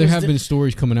fuck? Yeah, there have been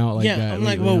stories coming out like that. Yeah, I'm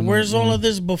like, well, where's all of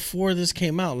this before this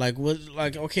came out? Like, what?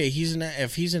 Like, okay,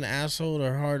 if he's an asshole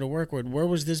or hard to work with, where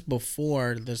was this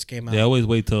before this came out? They always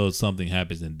wait till something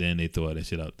happens and then they throw that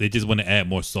shit out. They just want to add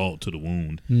more salt to the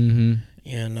wound. Mm-hmm.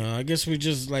 Yeah, no, I guess we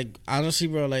just like honestly,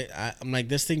 bro. Like, I'm like,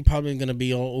 this thing probably gonna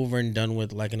be all over and done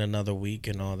with like in another week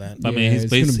and all that. I mean,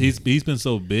 he's been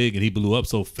so big and he blew up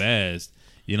so fast.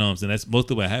 You know what I'm saying? That's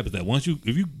mostly what happens. That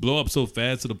if you blow up so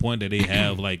fast to the point that they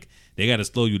have like they got to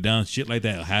slow you down, shit like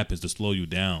that happens to slow you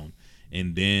down,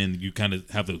 and then you kind of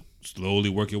have to slowly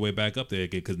work your way back up there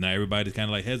because now everybody's kind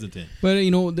of like hesitant. But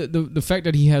you know, the fact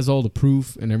that he has all the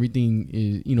proof and everything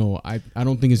is, you know, I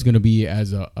don't think it's going to be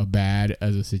as a bad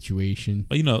as a situation.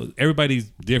 But you know,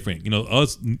 everybody's different. You know,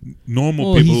 us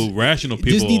normal people, rational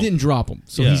people. Disney didn't drop him,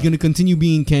 so he's going to continue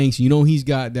being Kang. So you know, he's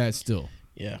got that still.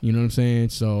 Yeah, you know what I'm saying.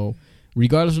 So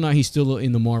regardless or not, he's still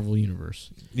in the Marvel universe.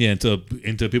 Yeah, until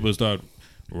people start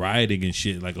rioting and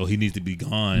shit, like, oh, he needs to be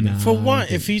gone. Nah, for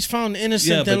what? If he's found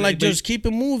innocent, then like just keep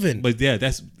him moving. But yeah,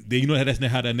 that's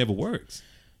not how that never works.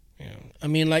 Yeah, I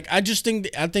mean, like, I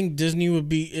think Disney would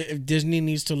be, if Disney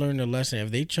needs to learn a lesson.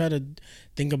 If they try to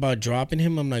think about dropping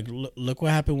him, I'm like, look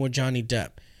what happened with Johnny Depp.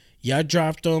 Y'all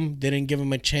dropped him, didn't give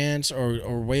him a chance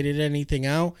or waited anything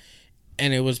out,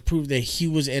 and it was proved that he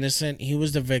was innocent, he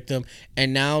was the victim,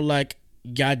 and now like,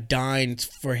 y'all dying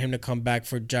for him to come back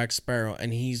for Jack Sparrow,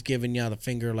 and he's giving y'all the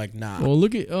finger like, nah. Well,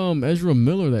 look at Ezra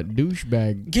Miller, that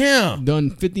douchebag. Yeah, done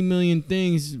 50 million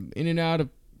things in and out of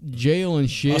jail and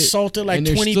shit. Assaulted like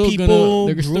 20 people.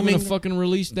 They're still gonna fucking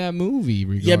release that movie.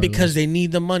 Regardless. Yeah, because they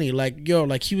need the money. Like, yo,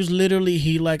 like he was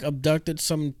literally like abducted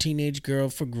some teenage girl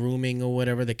for grooming or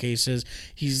whatever the case is.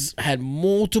 He's had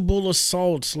multiple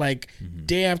assaults like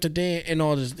day after day and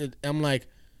all this. I'm like,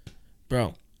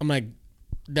 bro. I'm like.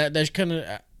 That's kind of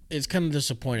it's kind of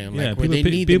disappointing. I'm like,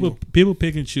 people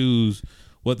pick and choose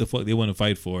what the fuck they want to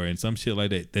fight for, and some shit like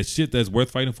that. That shit that's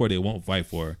worth fighting for, they won't fight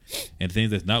for, and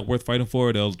things that's not worth fighting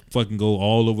for, they'll fucking go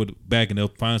all over the back and they'll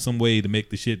find some way to make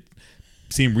the shit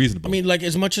seem reasonable. I mean, like,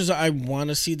 as much as I want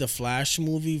to see the Flash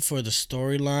movie for the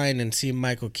storyline and see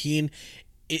Michael Keaton,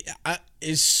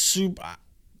 it's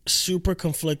super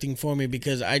conflicting for me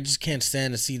because I just can't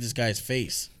stand to see this guy's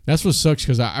face. That's what sucks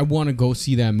because I want to go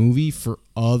see that movie for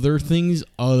other things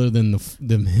other than him.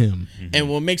 Mm-hmm. And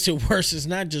what makes it worse is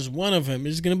not just one of them.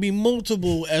 It's going to be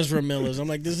multiple Ezra Millers. I'm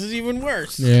like, this is even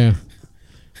worse. Yeah.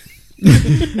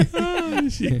 Oh,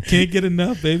 shit. Can't get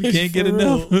enough, baby. Can't get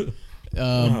enough.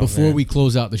 Before we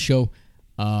close out the show,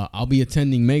 I'll be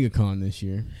attending MegaCon this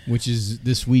year, which is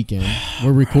this weekend.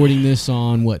 We're recording this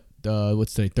on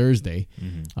what's today? Thursday.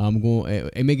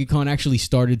 Mm-hmm. MegaCon actually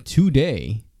started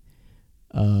today.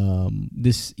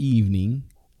 This evening,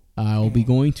 I'll be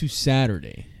going to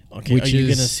Saturday. Okay, which are you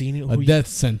is gonna see a death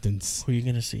sentence? Who are you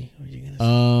gonna see?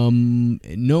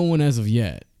 No one as of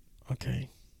yet. Okay,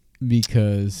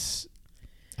 because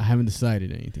I haven't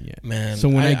decided anything yet. Man, so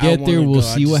when I get there, we'll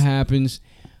see what happens.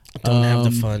 Don't have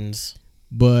the funds.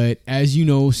 But as you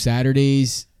know,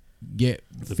 Saturdays get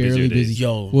fairly busy.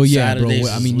 Yo, well, yeah, Saturdays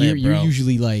bro. I mean, lit, you're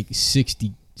usually like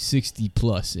 60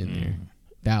 plus in there,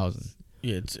 1,000.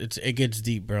 Yeah, it gets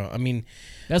deep, bro. I mean,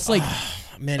 that's like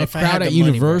man, a if crowd I had at the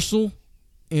money, Universal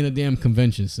bro. in a damn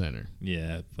convention center.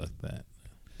 Yeah, fuck that,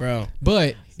 bro.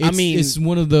 But it's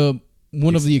one of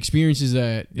the experiences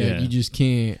that you just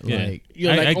can't like.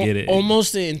 I get it.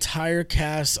 Almost the entire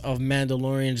cast of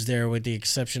Mandalorians there, with the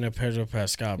exception of Pedro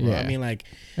Pascal, bro. Yeah. I mean, like,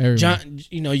 Everyone.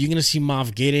 you're gonna see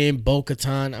Moff Gideon,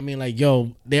 Bo-Katan. I mean, like,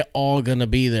 yo, they're all gonna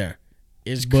be there.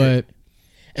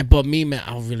 But me, man,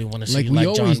 I really want to see we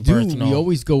always John do. Berthnall. We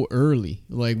always go early.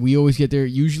 Like we always get there.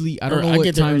 Usually, I don't know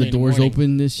what time the doors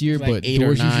open this year, but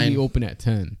doors usually open at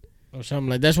 10 or something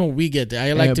like. That's when we get there.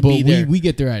 I like to be there. We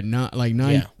get there at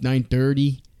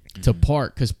 9:30 to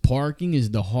park because parking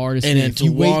is the hardest. And thing. then If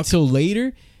you wait till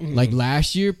later, like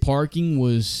last year,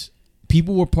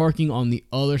 people were parking on the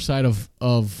other side of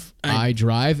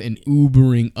iDrive and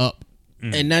Ubering up.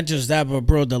 And not just that, but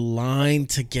bro, the line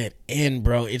to get in,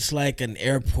 bro, it's like an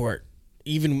airport.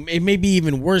 It may be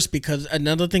even worse because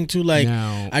another thing too, like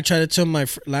I tried to tell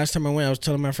last time I went, I was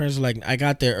telling my friends like I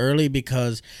got there early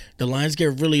because the lines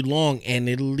get really long and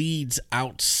it leads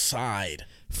outside.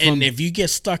 And if you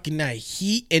get stuck in that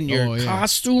heat in your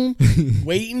costume,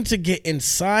 waiting to get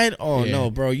inside, no,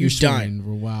 bro, you're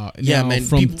dying. Wow. Yeah, now, man.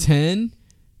 From 10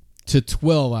 to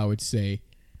 12, I would say.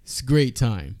 It's a great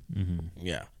time.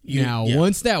 Yeah.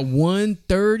 Once that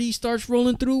 1:30 starts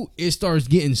rolling through, it starts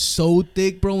getting so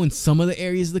thick, bro, in some of the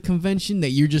areas of the convention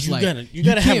that you're just you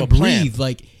gotta have a plan. Breathe.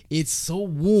 Like, it's so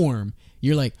warm.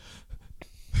 You're like,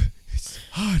 it's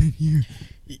hot in here.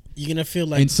 You're gonna feel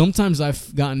like. And sometimes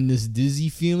I've gotten this dizzy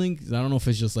feeling. I don't know if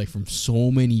it's just like from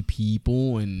so many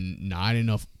people and not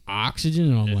enough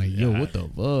oxygen. And I'm like, yo, what the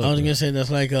fuck? I was gonna say that's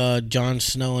like Jon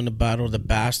Snow in the Battle of the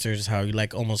Bastards, how he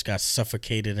like almost got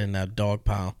suffocated in that dog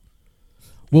pile.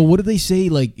 Well, what do they say?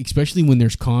 Like, especially when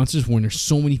there's concerts, when there's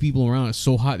so many people around, it's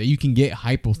so hot that you can get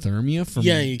hypothermia from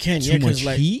you can. too much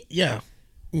like, heat. Yeah,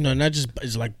 not just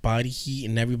it's like body heat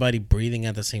and everybody breathing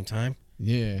at the same time.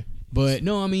 Yeah, but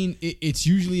no, I mean it's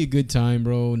usually a good time,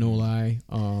 bro. No lie.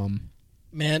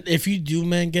 Man, if you do,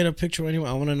 man, get a picture anyway.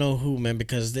 I want to know who, man,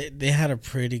 because they had a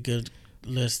pretty good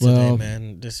list today,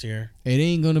 man, this year. It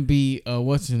ain't gonna be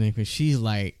what's her name? Because she's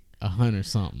like 100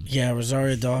 something. Yeah,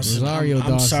 Rosario Dawson.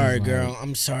 I'm sorry, girl.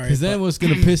 I'm sorry. Because then what's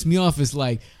gonna piss me off is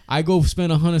like I go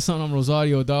spend 100 something on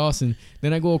Rosario Dawson,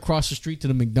 then I go across the street to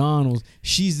the McDonald's.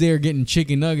 She's there getting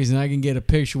chicken nuggets, and I can get a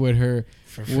picture with her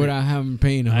without having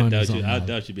paying 100 something. I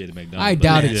doubt you'd be at the McDonald's. I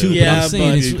doubt it too. Yeah, but I'm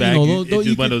saying it's just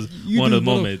one of those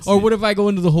moments. Or what if I go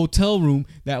into the hotel room?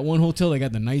 That one hotel that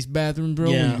got the nice bathroom, bro.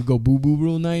 Yeah. Where you go boo boo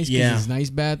real nice. Yeah, it's nice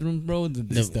bathroom, bro.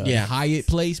 It's the Hyatt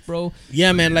place, bro.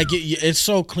 Yeah, man. Like it's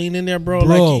so clean in there, bro.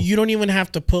 Like you don't even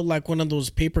have to put like one of those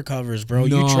paper covers, bro.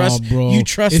 No, you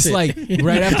trust it's it. like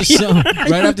right after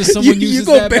someone uses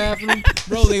that bathroom,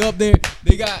 bro. They up there.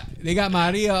 They got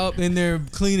Maria up in there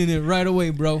cleaning it right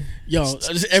away, bro. Yo,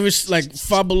 like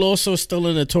Fabuloso still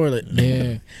in the toilet.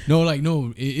 Yeah.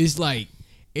 It's like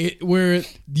where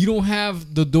you don't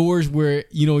have the doors where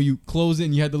you close it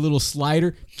and you have the little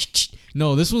slider.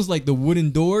 No, this one's like the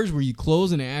wooden doors where you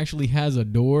close and it actually has a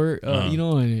door, and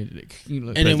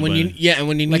then when you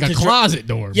need like a closet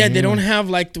door. Yeah, they don't have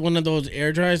like one of those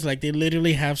air dryers. Like they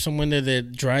literally have someone there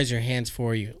that dries your hands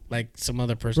for you, like some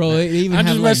other person. Bro, they even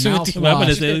have like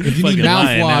mouthwash. If you need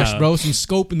mouthwash, bro, some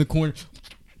scope in the corner.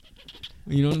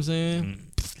 You know what I'm saying?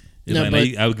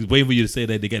 I was waiting for you to say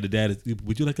that they got the data.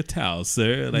 Would you like a towel,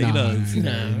 sir? Like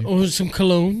or some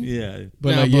cologne. Yeah,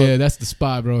 but that's the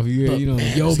spot, bro.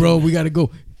 Man, bro, we gotta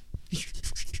go.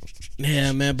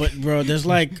 Yeah, man, but bro, there's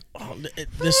like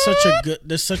there's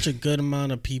such a good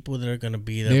amount of people that are gonna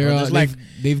be there. Bro.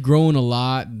 They've grown a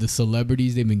lot. The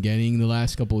celebrities they've been getting the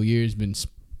last couple of years been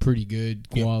pretty good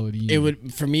quality. It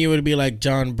would be like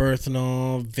John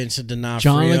Berthnall, Vincent D'Onofrio.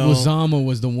 John Leguizamo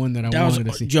was the one that I wanted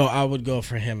to see. Joe, I would go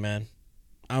for him, man.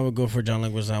 I would go for John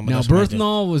Leguizamo. Now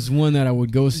Berthnall was one that I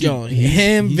would go see. Yo,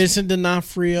 Vincent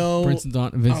D'Onofrio, Vincent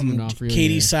D'Onofrio,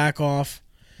 Katie Sackhoff.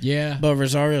 Yeah, but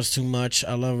Rosario's too much.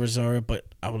 I love Rosario, but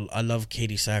I love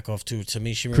Katie Sackhoff too. To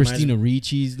me, she reminds Christina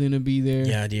Ricci's gonna be there.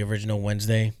 Yeah, the original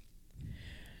Wednesday.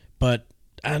 But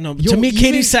I don't know. To me,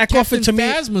 Katie Sackhoff and to me,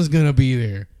 Phasma's gonna be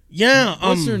there. Yeah,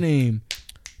 what's her name?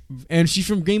 And she's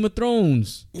from Game of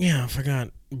Thrones. Yeah, I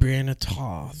forgot. Brianna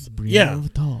Toth.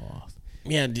 Toth.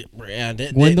 Yeah, James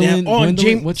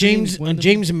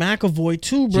McAvoy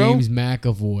too, bro. James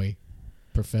McAvoy,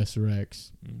 Professor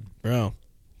X, bro.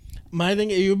 My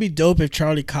thing, it would be dope if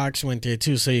Charlie Cox went there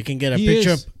too, so you can get a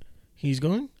picture. He's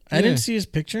going. I didn't see his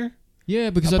picture. Yeah,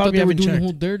 because I thought they were doing the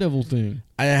whole Daredevil thing.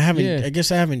 I haven't. Yeah. I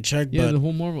guess I haven't checked. Yeah, but the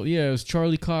whole Marvel. Yeah, it was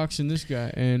Charlie Cox and this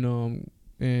guy, and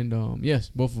yes,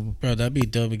 both of them. Bro, that'd be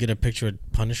dope. We get a picture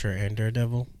with Punisher and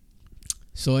Daredevil.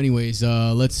 So, anyways,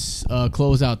 let's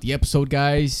close out the episode,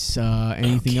 guys.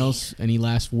 Anything else? Any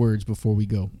last words before we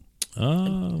go?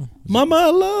 Mama, I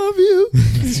love you.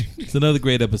 It's another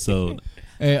great episode.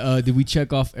 Hey, did we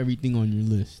check off everything on your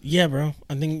list? Yeah, bro.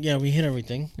 I think we hit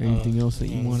everything. Anything else that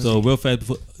you want to? So real fast,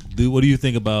 what do you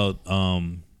think about 11?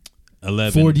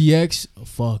 4DX?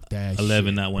 Fuck that. 11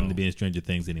 shit, not wanting to be in Stranger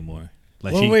Things anymore.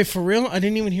 Like wait, for real? I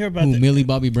didn't even hear about that. Millie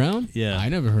Bobby Brown? Yeah, I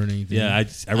never heard anything. Yeah,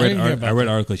 I read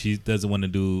article. She doesn't want to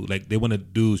do they want to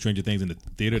do Stranger Things in the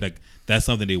theater. Like that's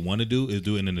something they want to do is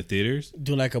do it in the theaters.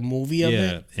 Do like a movie of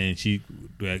it. Yeah, and she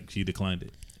declined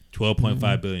it.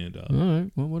 $12.5 billion. All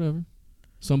right, well, whatever.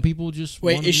 Some people just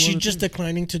wait. Is she just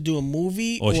declining to do a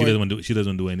movie? Or she doesn't want to. She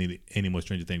doesn't do any more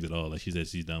Stranger Things at all. Like she said,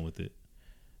 she's done with it.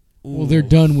 Well, they're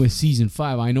done with season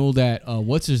 5. I know that.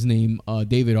 What's his name?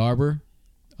 David Arbor,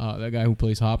 that guy who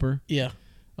plays Hopper. Yeah.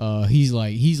 He's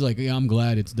like, yeah, I'm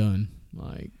glad it's done.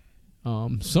 Like,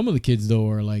 some of the kids though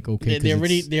are like, okay, they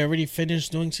already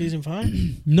finished doing season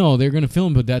 5. No, they're gonna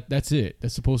film, but that's it.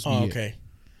 That's supposed to be okay. it.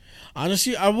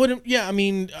 Honestly, I wouldn't. Yeah, I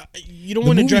mean, you don't The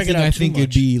want to movie drag it thing, out I too think much.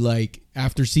 it'd be like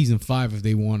after season 5 if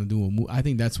they want to do a movie. I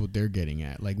think that's what they're getting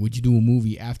at. Like, would you do a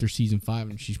movie after season 5?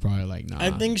 And she's probably like, nah.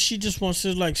 I think she just wants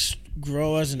to like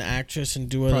grow as an actress and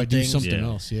do other probably do things. something Yeah.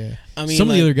 else. Yeah. I mean, some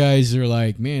of the like- other guys are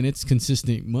like, man, it's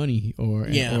consistent money or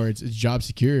Yeah. it's job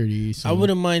security. So I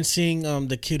wouldn't mind seeing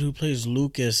the kid who plays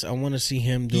Lucas. I want to see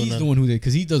him doing. He's the one who did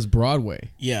because he does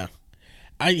Broadway. Yeah.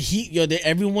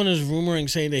 Everyone is rumoring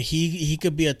saying that he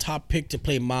could be a top pick to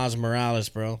play Miles Morales,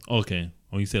 bro. Okay.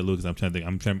 When you said Lucas, I'm trying to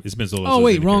think. It's been so long. Oh since wait,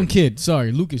 I've seen the wrong character. kid.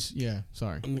 Sorry, Lucas. Yeah,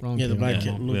 sorry. Wrong Yeah, the black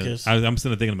Yeah. kid, Lucas. I'm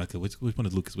still thinking about which one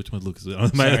is Lucas? Which one is Lucas?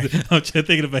 I'm Sorry.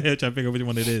 thinking in my head, trying to figure out which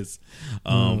one it is.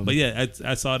 But yeah,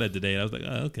 I saw that today. And I was like,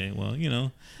 oh, okay, well,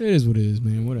 It is what it is,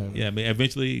 man. Whatever. yeah. I mean,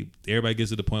 eventually, everybody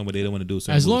gets to the point where they don't want to do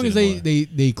certain As long movies as anymore.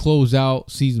 they close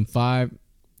out season 5.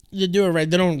 They do it right.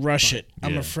 They don't rush it.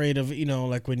 I'm Yeah. afraid of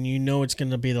like when it's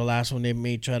gonna be the last one, they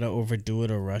may try to overdo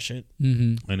it or rush it.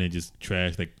 Mm-hmm. and then just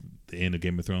trash like the end of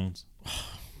Game of Thrones. Oh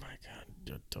my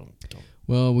god! Don't.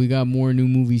 Well, we got more new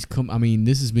movies I mean,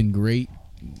 this has been great.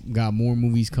 Got more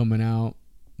movies coming out.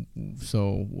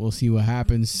 So we'll see what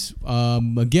happens.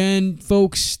 Again,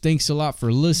 folks, thanks a lot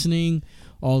for listening.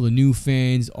 All the new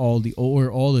fans, all the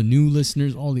new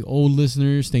listeners, all the old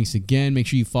listeners. Thanks again. Make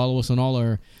sure you follow us on all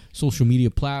our social media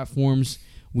platforms.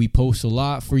 We post a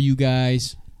lot for you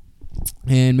guys.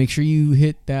 And make sure you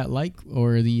hit that like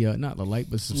or the not the like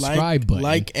but subscribe button.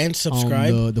 Like and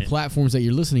subscribe. On the platforms that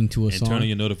you're listening to us And turn on on.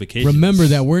 your notifications. Remember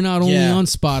that we're not only Yeah. on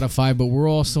Spotify, but we're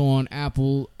also on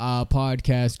Apple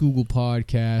Podcasts, Google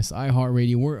Podcasts,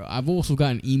 iHeartRadio. I've also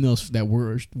gotten emails that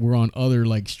we're on other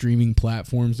like streaming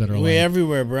platforms that are We're like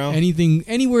everywhere, bro.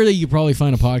 anywhere that you probably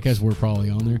find a podcast, we're probably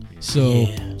on there. So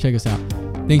Yeah. check us out.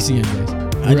 Thanks again, guys.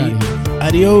 We're out of here.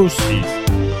 Adios. Peace.